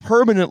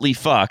 Permanently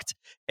fucked,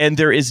 and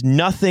there is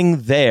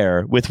nothing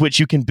there with which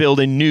you can build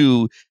a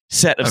new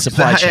set of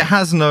supply chain. It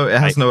has no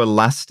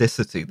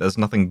elasticity. There's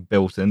nothing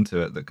built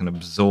into it that can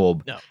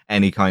absorb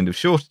any kind of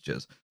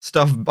shortages.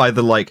 Stuff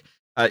either like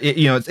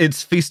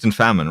it's feast and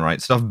famine,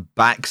 right? Stuff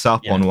backs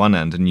up on one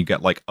end, and you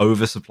get like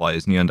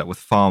oversupplies, and you end up with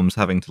farms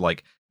having to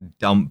like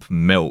dump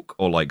milk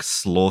or like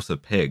slaughter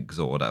pigs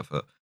or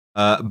whatever.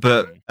 And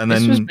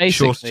then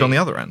shortage on the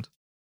other end.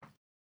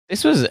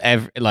 This was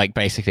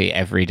basically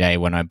every day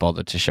when I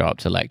bothered to show up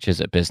to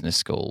lectures at business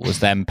school was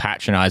them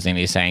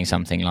patronizingly saying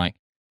something like,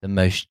 the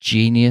most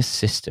genius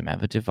system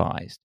ever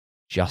devised,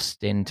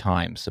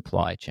 just-in-time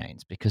supply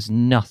chains, because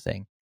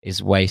nothing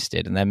is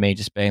wasted. And then me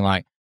just being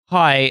like,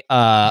 hi,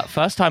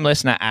 first-time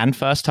listener and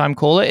first-time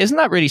caller, isn't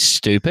that really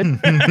stupid?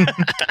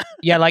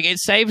 Yeah, like it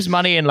saves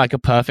money in like a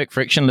perfect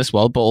frictionless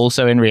world, but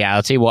also in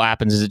reality, what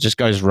happens is it just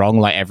goes wrong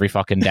like every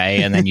fucking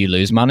day, and then you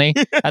lose money.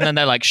 And then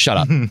they're like, shut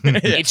up.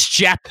 It's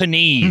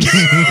Japanese.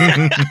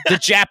 The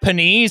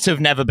Japanese have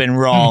never been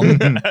wrong.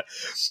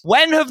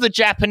 When have the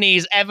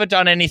Japanese ever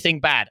done anything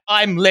bad?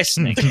 I'm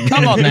listening.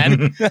 Come on,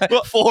 then.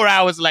 4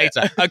 hours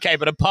later. Okay,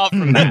 but apart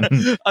from that.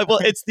 Well,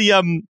 it's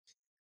the...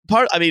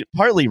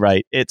 partly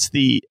right.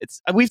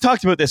 We've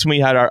talked about this when we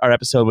had our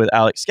episode with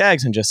Alex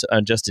Skaggs on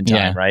Just in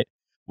Time, right?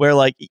 Where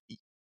like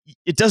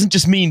it doesn't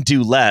just mean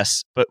do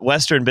less, but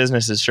Western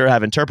businesses sure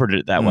have interpreted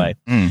it that way.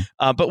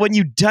 But when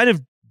you kind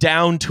of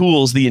down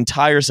tools the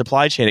entire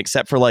supply chain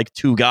except for like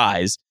two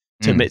guys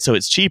so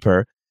it's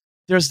cheaper,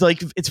 there's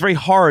like it's very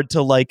hard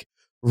to like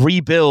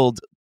rebuild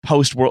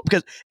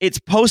because it's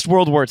post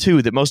World War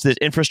II that most of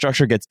the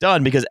infrastructure gets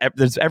done because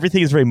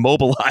everything is very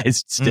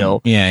mobilized still.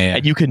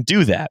 And you can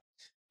do that.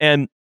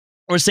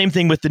 Or same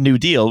thing with the New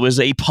Deal. It was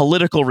a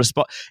political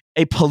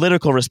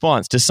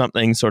response to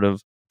something sort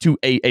of to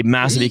a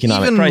massive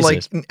economic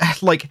crisis.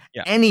 Like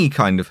any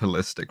kind of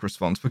holistic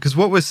response, because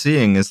what we're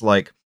seeing is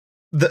like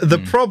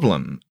the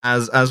problem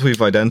as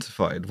we've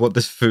identified. What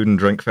this Food and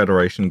Drink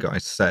Federation guy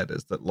said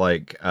is that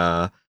like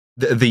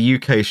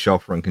the UK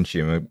shopper and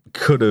consumer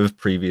could have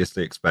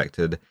previously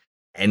expected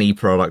any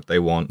product they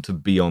want to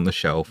be on the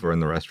shelf or in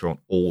the restaurant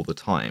all the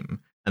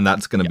time, and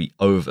that's going to be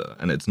over,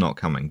 and it's not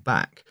coming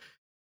back.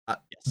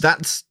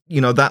 That's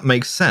that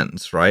makes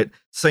sense, right?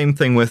 Same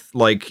thing with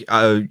like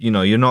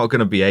you're not going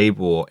to be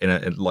able in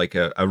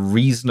a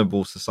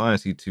reasonable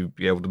society to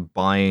be able to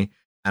buy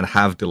and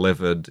have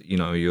delivered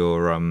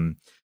your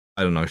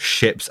I don't know,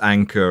 ship's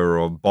anchor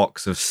or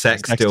box of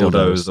sex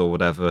dildos or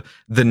whatever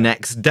the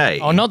next day.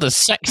 Oh, not the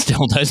sex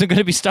dildos. They're going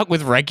to be stuck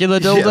with regular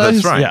dildos. Yeah,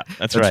 that's right. Yeah,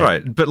 that's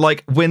right. But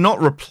like we're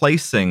not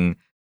replacing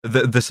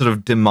the sort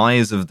of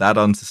demise of that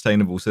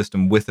unsustainable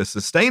system with a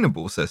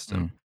sustainable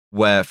system.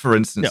 Where, for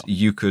instance,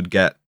 you could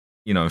get,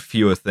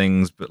 fewer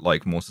things, but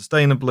like more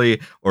sustainably,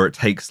 or it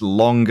takes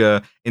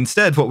longer.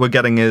 Instead, what we're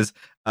getting is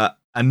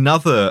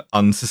another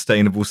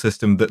unsustainable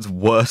system that's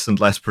worse and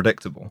less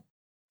predictable.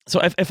 So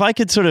if I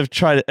could sort of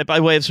try to, by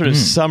way of sort of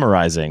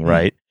summarizing,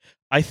 right,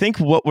 I think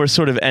what we're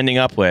sort of ending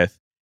up with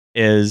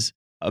is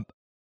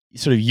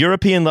sort of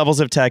European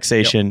levels of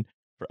taxation,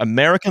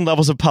 American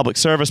levels of public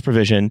service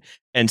provision,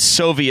 and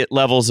Soviet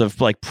levels of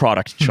like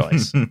product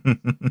choice.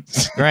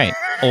 Great.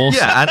 Awesome.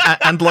 Yeah,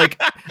 and like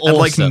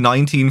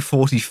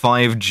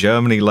 1945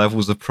 Germany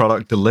levels of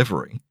product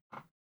delivery.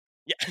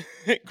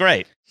 Yeah,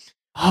 great.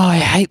 Oh, I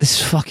hate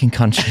this fucking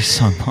country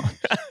so much.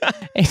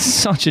 It's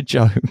such a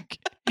joke.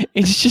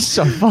 It's just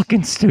so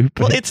fucking stupid.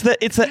 Well, it's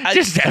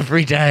just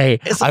every day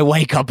I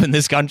wake up in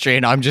this country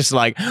and I'm just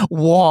like,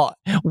 what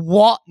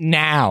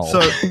now?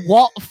 So,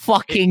 what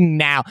fucking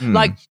now?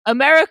 Like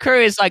America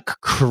is like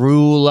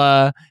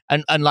crueler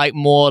and like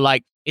more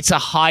like it's a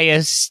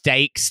higher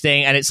stakes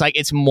thing, and it's like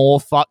it's more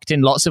fucked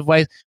in lots of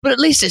ways, but at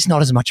least it's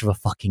not as much of a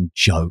fucking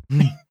joke.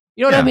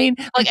 You know what I mean?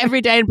 Like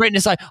every day in Britain,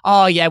 it's like,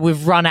 oh yeah,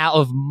 we've run out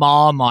of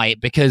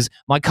Marmite because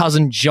my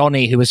cousin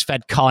Johnny, who was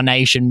fed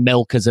carnation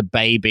milk as a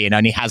baby and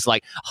only has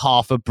like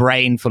half a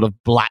brain full of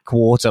black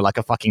water like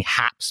a fucking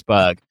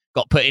Habsburg,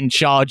 got put in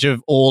charge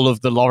of all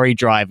of the lorry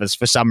drivers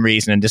for some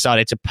reason and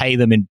decided to pay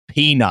them in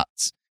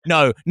peanuts.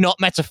 No, not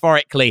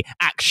metaphorically,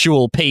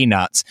 actual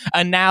peanuts.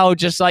 And now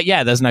just like,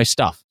 yeah, there's no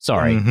stuff.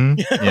 Sorry.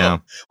 Yeah.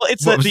 Well,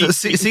 it's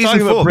season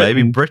 4,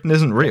 baby. Britain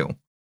isn't real.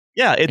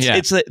 Yeah,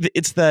 it's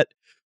that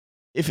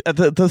if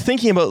the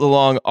thinking about the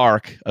long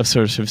arc of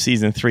sort of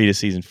season 3 to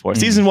season 4,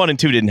 season 1 and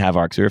 2 didn't have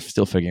arcs. We were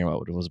still figuring out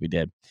what it was we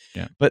did.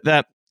 Yeah. But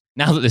that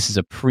now that this is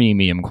a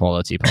premium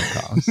quality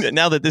podcast,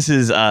 now that this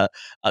is the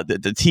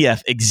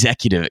TF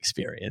executive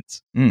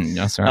experience,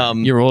 that's right.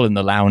 You're all in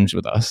the lounge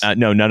with us.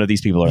 No, none of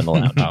these people are in the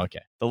lounge. Oh, okay.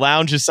 The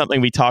lounge is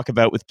something we talk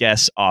about with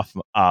guests off.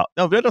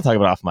 No, we don't talk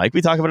about off mic.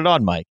 We talk about it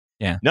on mic.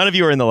 Yeah. None of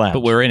you are in the lounge,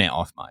 but we're in it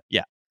off mic.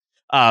 Yeah.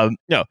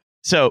 No.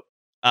 So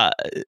that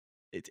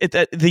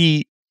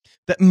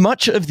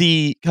much of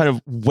the kind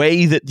of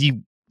way that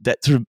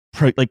that sort of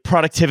like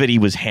productivity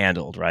was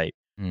handled, right,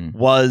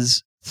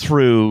 was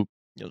through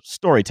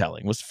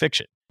storytelling, was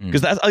fiction.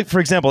 Because that's,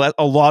 for example, that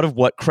a lot of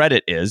what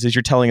credit is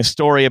you're telling a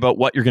story about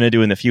what you're going to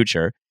do in the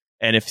future.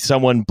 And if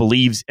someone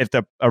believes,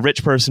 a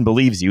rich person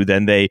believes you,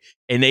 then they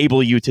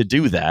enable you to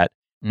do that.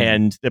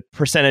 And the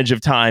percentage of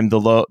time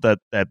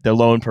the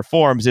loan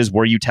performs is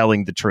were you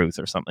telling the truth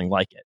or something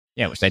like it.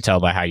 Yeah, which they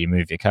tell by how you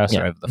move your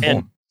cursor over the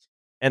form.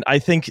 And I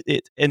think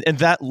and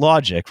that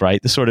logic,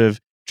 right, the sort of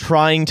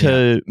trying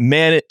to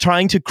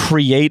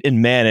create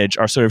and manage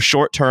our sort of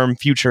short-term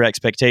future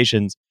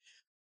expectations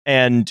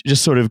and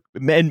just sort of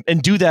and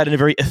do that in a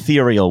very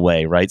ethereal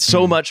way, right?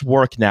 So much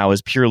work now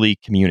is purely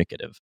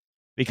communicative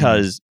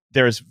because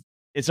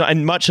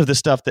and much of the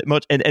stuff that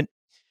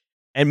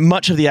and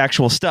much of the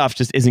actual stuff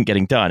just isn't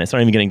getting done. It's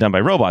not even getting done by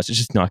robots. It's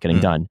just not getting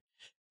done.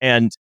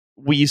 And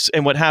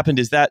what happened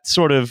is that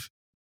sort of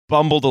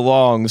bumbled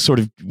along sort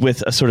of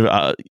with a sort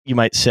of you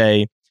might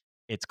say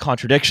its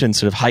contradictions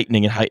sort of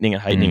heightening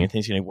and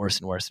things getting worse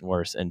and worse and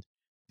worse, and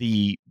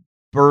the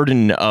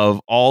burden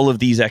of all of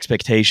these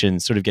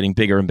expectations sort of getting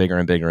bigger and bigger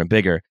and bigger and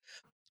bigger.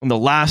 And the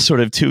last sort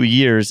of 2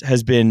 years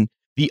has been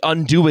the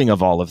undoing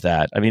of all of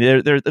that. I mean,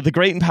 the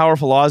great and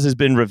powerful laws has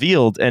been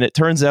revealed, and it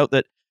turns out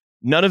that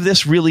none of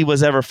this really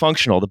was ever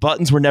functional. The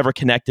buttons were never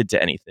connected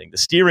to anything. The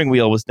steering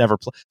wheel was never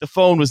the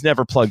phone was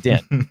never plugged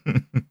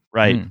in.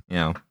 Right?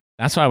 Yeah.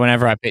 That's why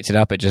whenever I picked it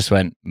up, it just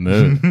went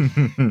moo.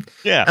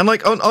 Yeah. And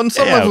like on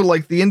some level,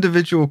 like the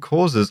individual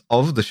causes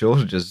of the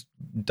shortages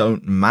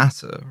don't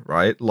matter,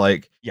 right?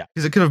 Like,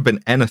 because it could have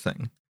been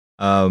anything.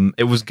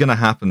 It was going to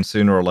happen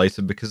sooner or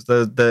later because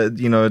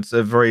it's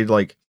a very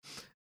like,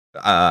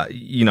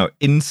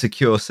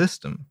 insecure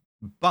system.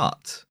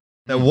 But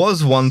there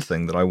was one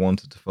thing that I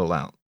wanted to pull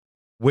out,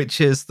 which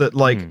is that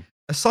like,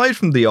 aside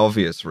from the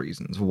obvious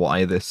reasons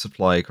why this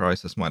supply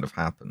crisis might have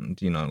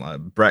happened, like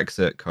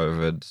Brexit,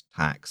 COVID,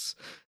 tax,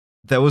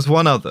 there was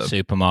one other.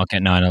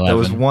 Supermarket 9/11. There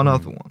was one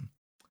other one.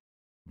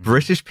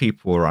 British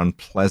people were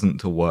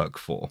unpleasant to work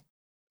for.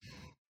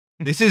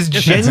 This is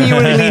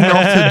genuinely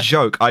not a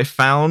joke. I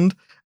found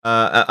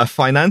a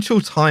Financial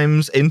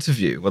Times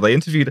interview where they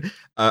interviewed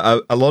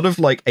a lot of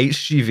like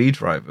HGV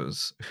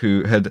drivers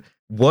who had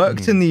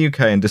worked in the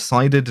UK and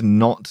decided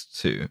not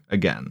to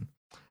again.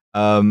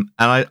 And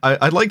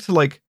I'd like to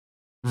like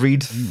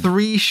read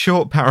 3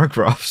 short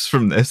paragraphs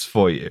from this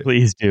for you.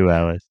 Please do,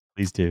 Alice.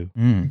 Please do.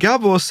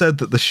 Gabor said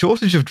that the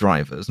shortage of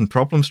drivers and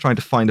problems trying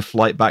to find a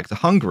flight back to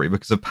Hungary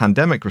because of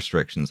pandemic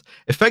restrictions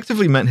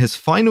effectively meant his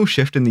final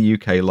shift in the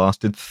UK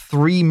lasted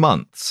 3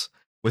 months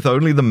with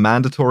only the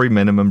mandatory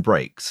minimum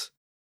breaks.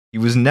 He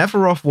was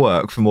never off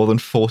work for more than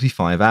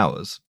 45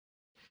 hours.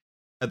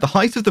 At the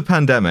height of the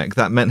pandemic,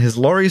 that meant his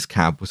lorry's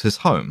cab was his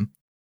home.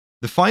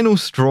 The final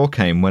straw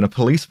came when a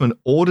policeman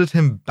ordered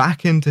him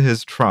back into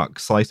his truck,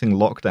 citing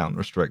lockdown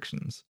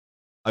restrictions.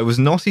 I was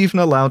not even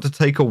allowed to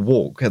take a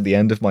walk at the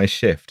end of my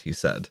shift, he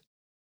said.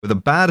 With a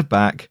bad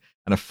back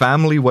and a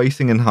family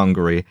waiting in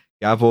Hungary,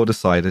 Gabor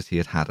decided he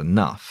had had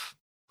enough.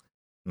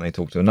 And they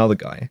talked to another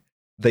guy.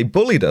 They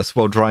bullied us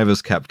while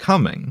drivers kept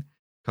coming,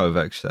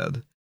 Kovac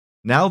said.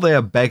 Now they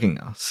are begging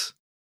us.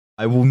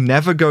 I will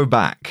never go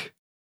back.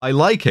 I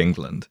like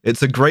England.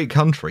 It's a great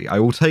country. I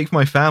will take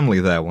my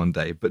family there one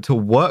day, but to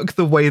work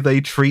the way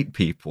they treat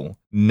people,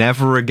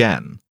 never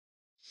again.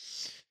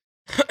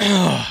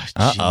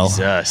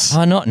 Jesus.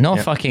 Oh, not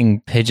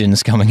fucking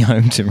pigeons coming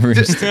home to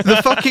roost. The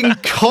fucking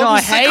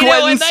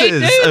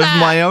consequences of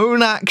my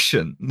own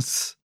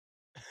actions.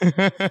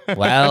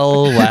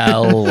 Well.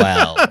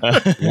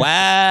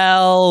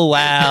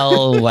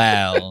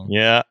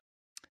 Yeah.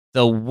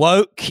 The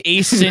woke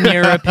Eastern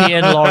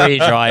European lorry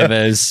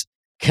drivers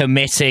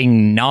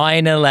committing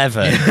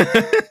 9/11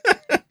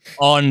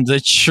 on the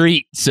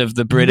streets of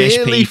the British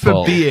merely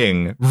people. For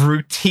being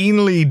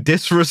routinely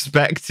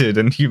disrespected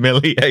and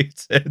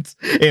humiliated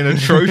in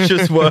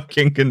atrocious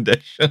working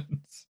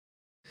conditions.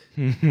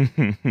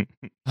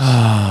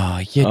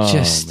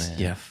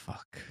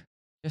 Fuck.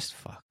 Just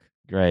fuck.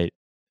 Great.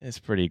 It's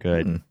pretty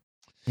good.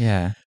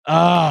 Yeah.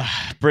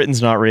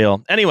 Britain's not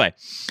real. Anyway,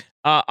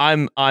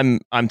 I'm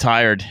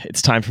tired.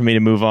 It's time for me to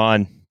move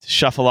on.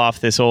 Shuffle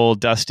off this old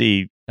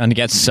dusty and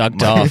get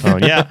sucked off.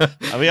 Yeah,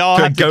 we all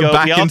have to go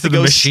back into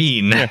the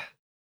machine. Yeah,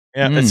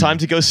 it's time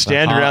to go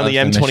stand around the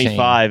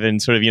M25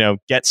 and sort of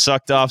get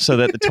sucked off so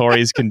that the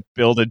Tories can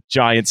build a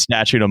giant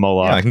statue to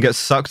Moloch. Yeah, I can get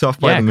sucked off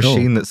by the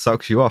machine that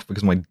sucks you off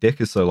because my dick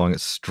is so long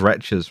it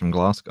stretches from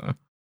Glasgow.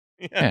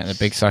 Yeah, the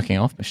big sucking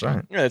off machine.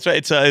 Right. Yeah, that's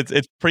right.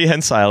 It's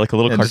prehensile, like a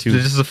little It cartoon.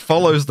 just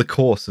follows the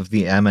course of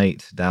the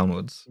M8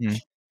 downwards.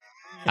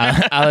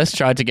 Alice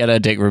tried to get her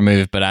dick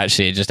removed, but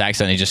actually it just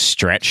accidentally just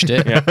stretched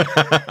it. Yeah.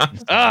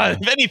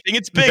 If anything,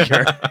 it's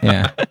bigger.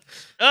 Yeah.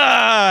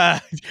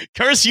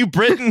 Curse you,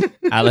 Britain.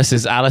 Alice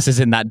is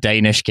in that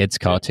Danish kids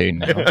cartoon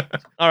now.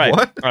 All right.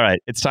 What? All right.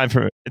 It's time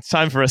for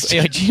us.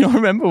 Yeah, do you not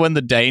remember when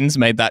the Danes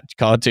made that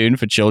cartoon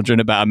for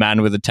children about a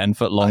man with a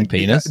 10-foot long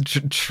penis?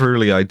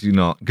 Truly, I do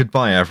not.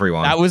 Goodbye,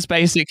 everyone. That was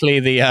basically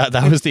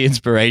that was the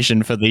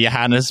inspiration for the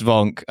Johannes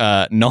Vonk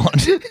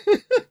not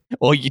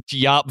or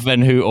Jaap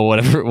Van Hout or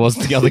whatever it was,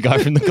 the other guy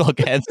from the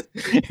Clockheads,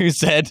 who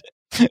said,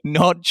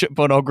 not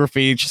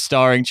pornography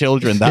starring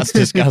children, that's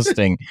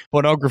disgusting.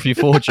 Pornography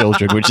for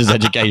children, which is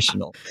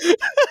educational.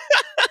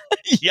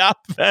 Jaap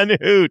Van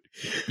Hout.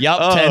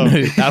 Jaap Van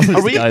Hout, that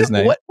was the guy's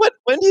name.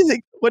 When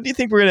do you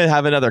think we're going to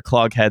have another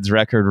Clogheads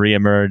record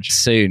reemerge?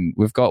 Soon.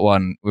 We've got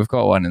one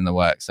in the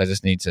works. I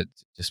just need to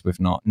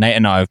Nate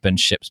and I have been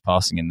ships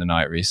passing in the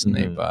night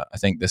recently, but I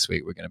think this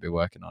week we're going to be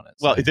working on it.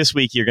 Well, this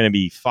week you're going to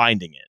be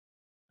finding it,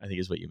 I think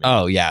is what you mean.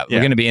 Oh yeah, we're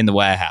going to be in the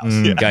warehouse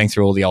going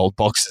through all the old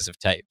boxes of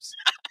tapes,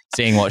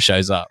 seeing what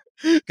shows up.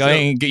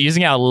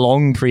 Using our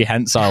long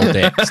prehensile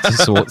dicks to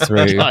sort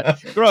through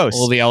gross.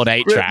 all the old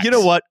 8-tracks. You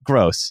know what?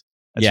 Gross.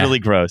 That's really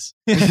gross.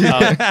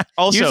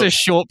 Also, use a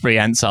short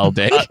prehensile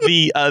dick.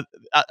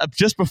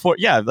 Just before,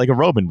 like a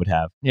Roman would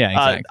have. Yeah,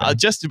 exactly.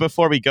 Just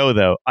before we go,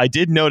 though, I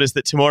did notice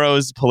that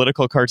tomorrow's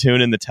political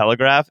cartoon in the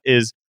Telegraph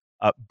is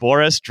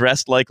Boris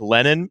dressed like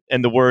Lenin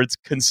and the words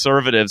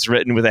conservatives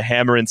written with a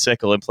hammer and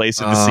sickle in place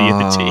of the C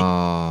and the T.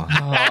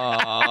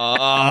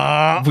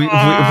 We will be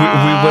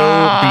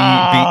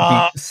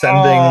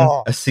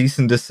sending a cease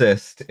and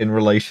desist in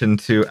relation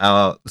to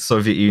our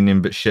Soviet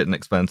Union but shit and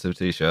expensive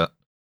t-shirt.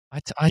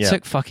 I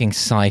took fucking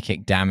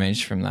psychic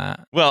damage from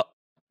that. Well,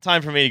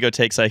 time for me to go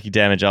take psychic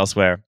damage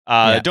elsewhere.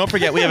 Don't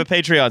forget, we have a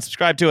Patreon.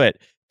 Subscribe to it.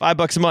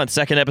 $5 a month,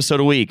 second episode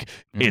a week.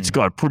 It's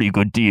got a pretty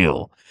good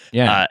deal.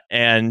 Yeah.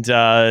 That's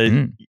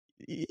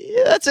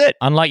it.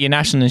 Unlike your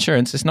national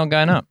insurance, it's not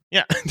going up.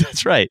 Yeah,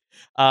 that's right.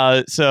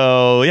 That's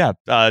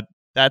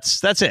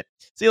it.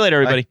 See you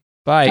later, everybody.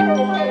 Bye.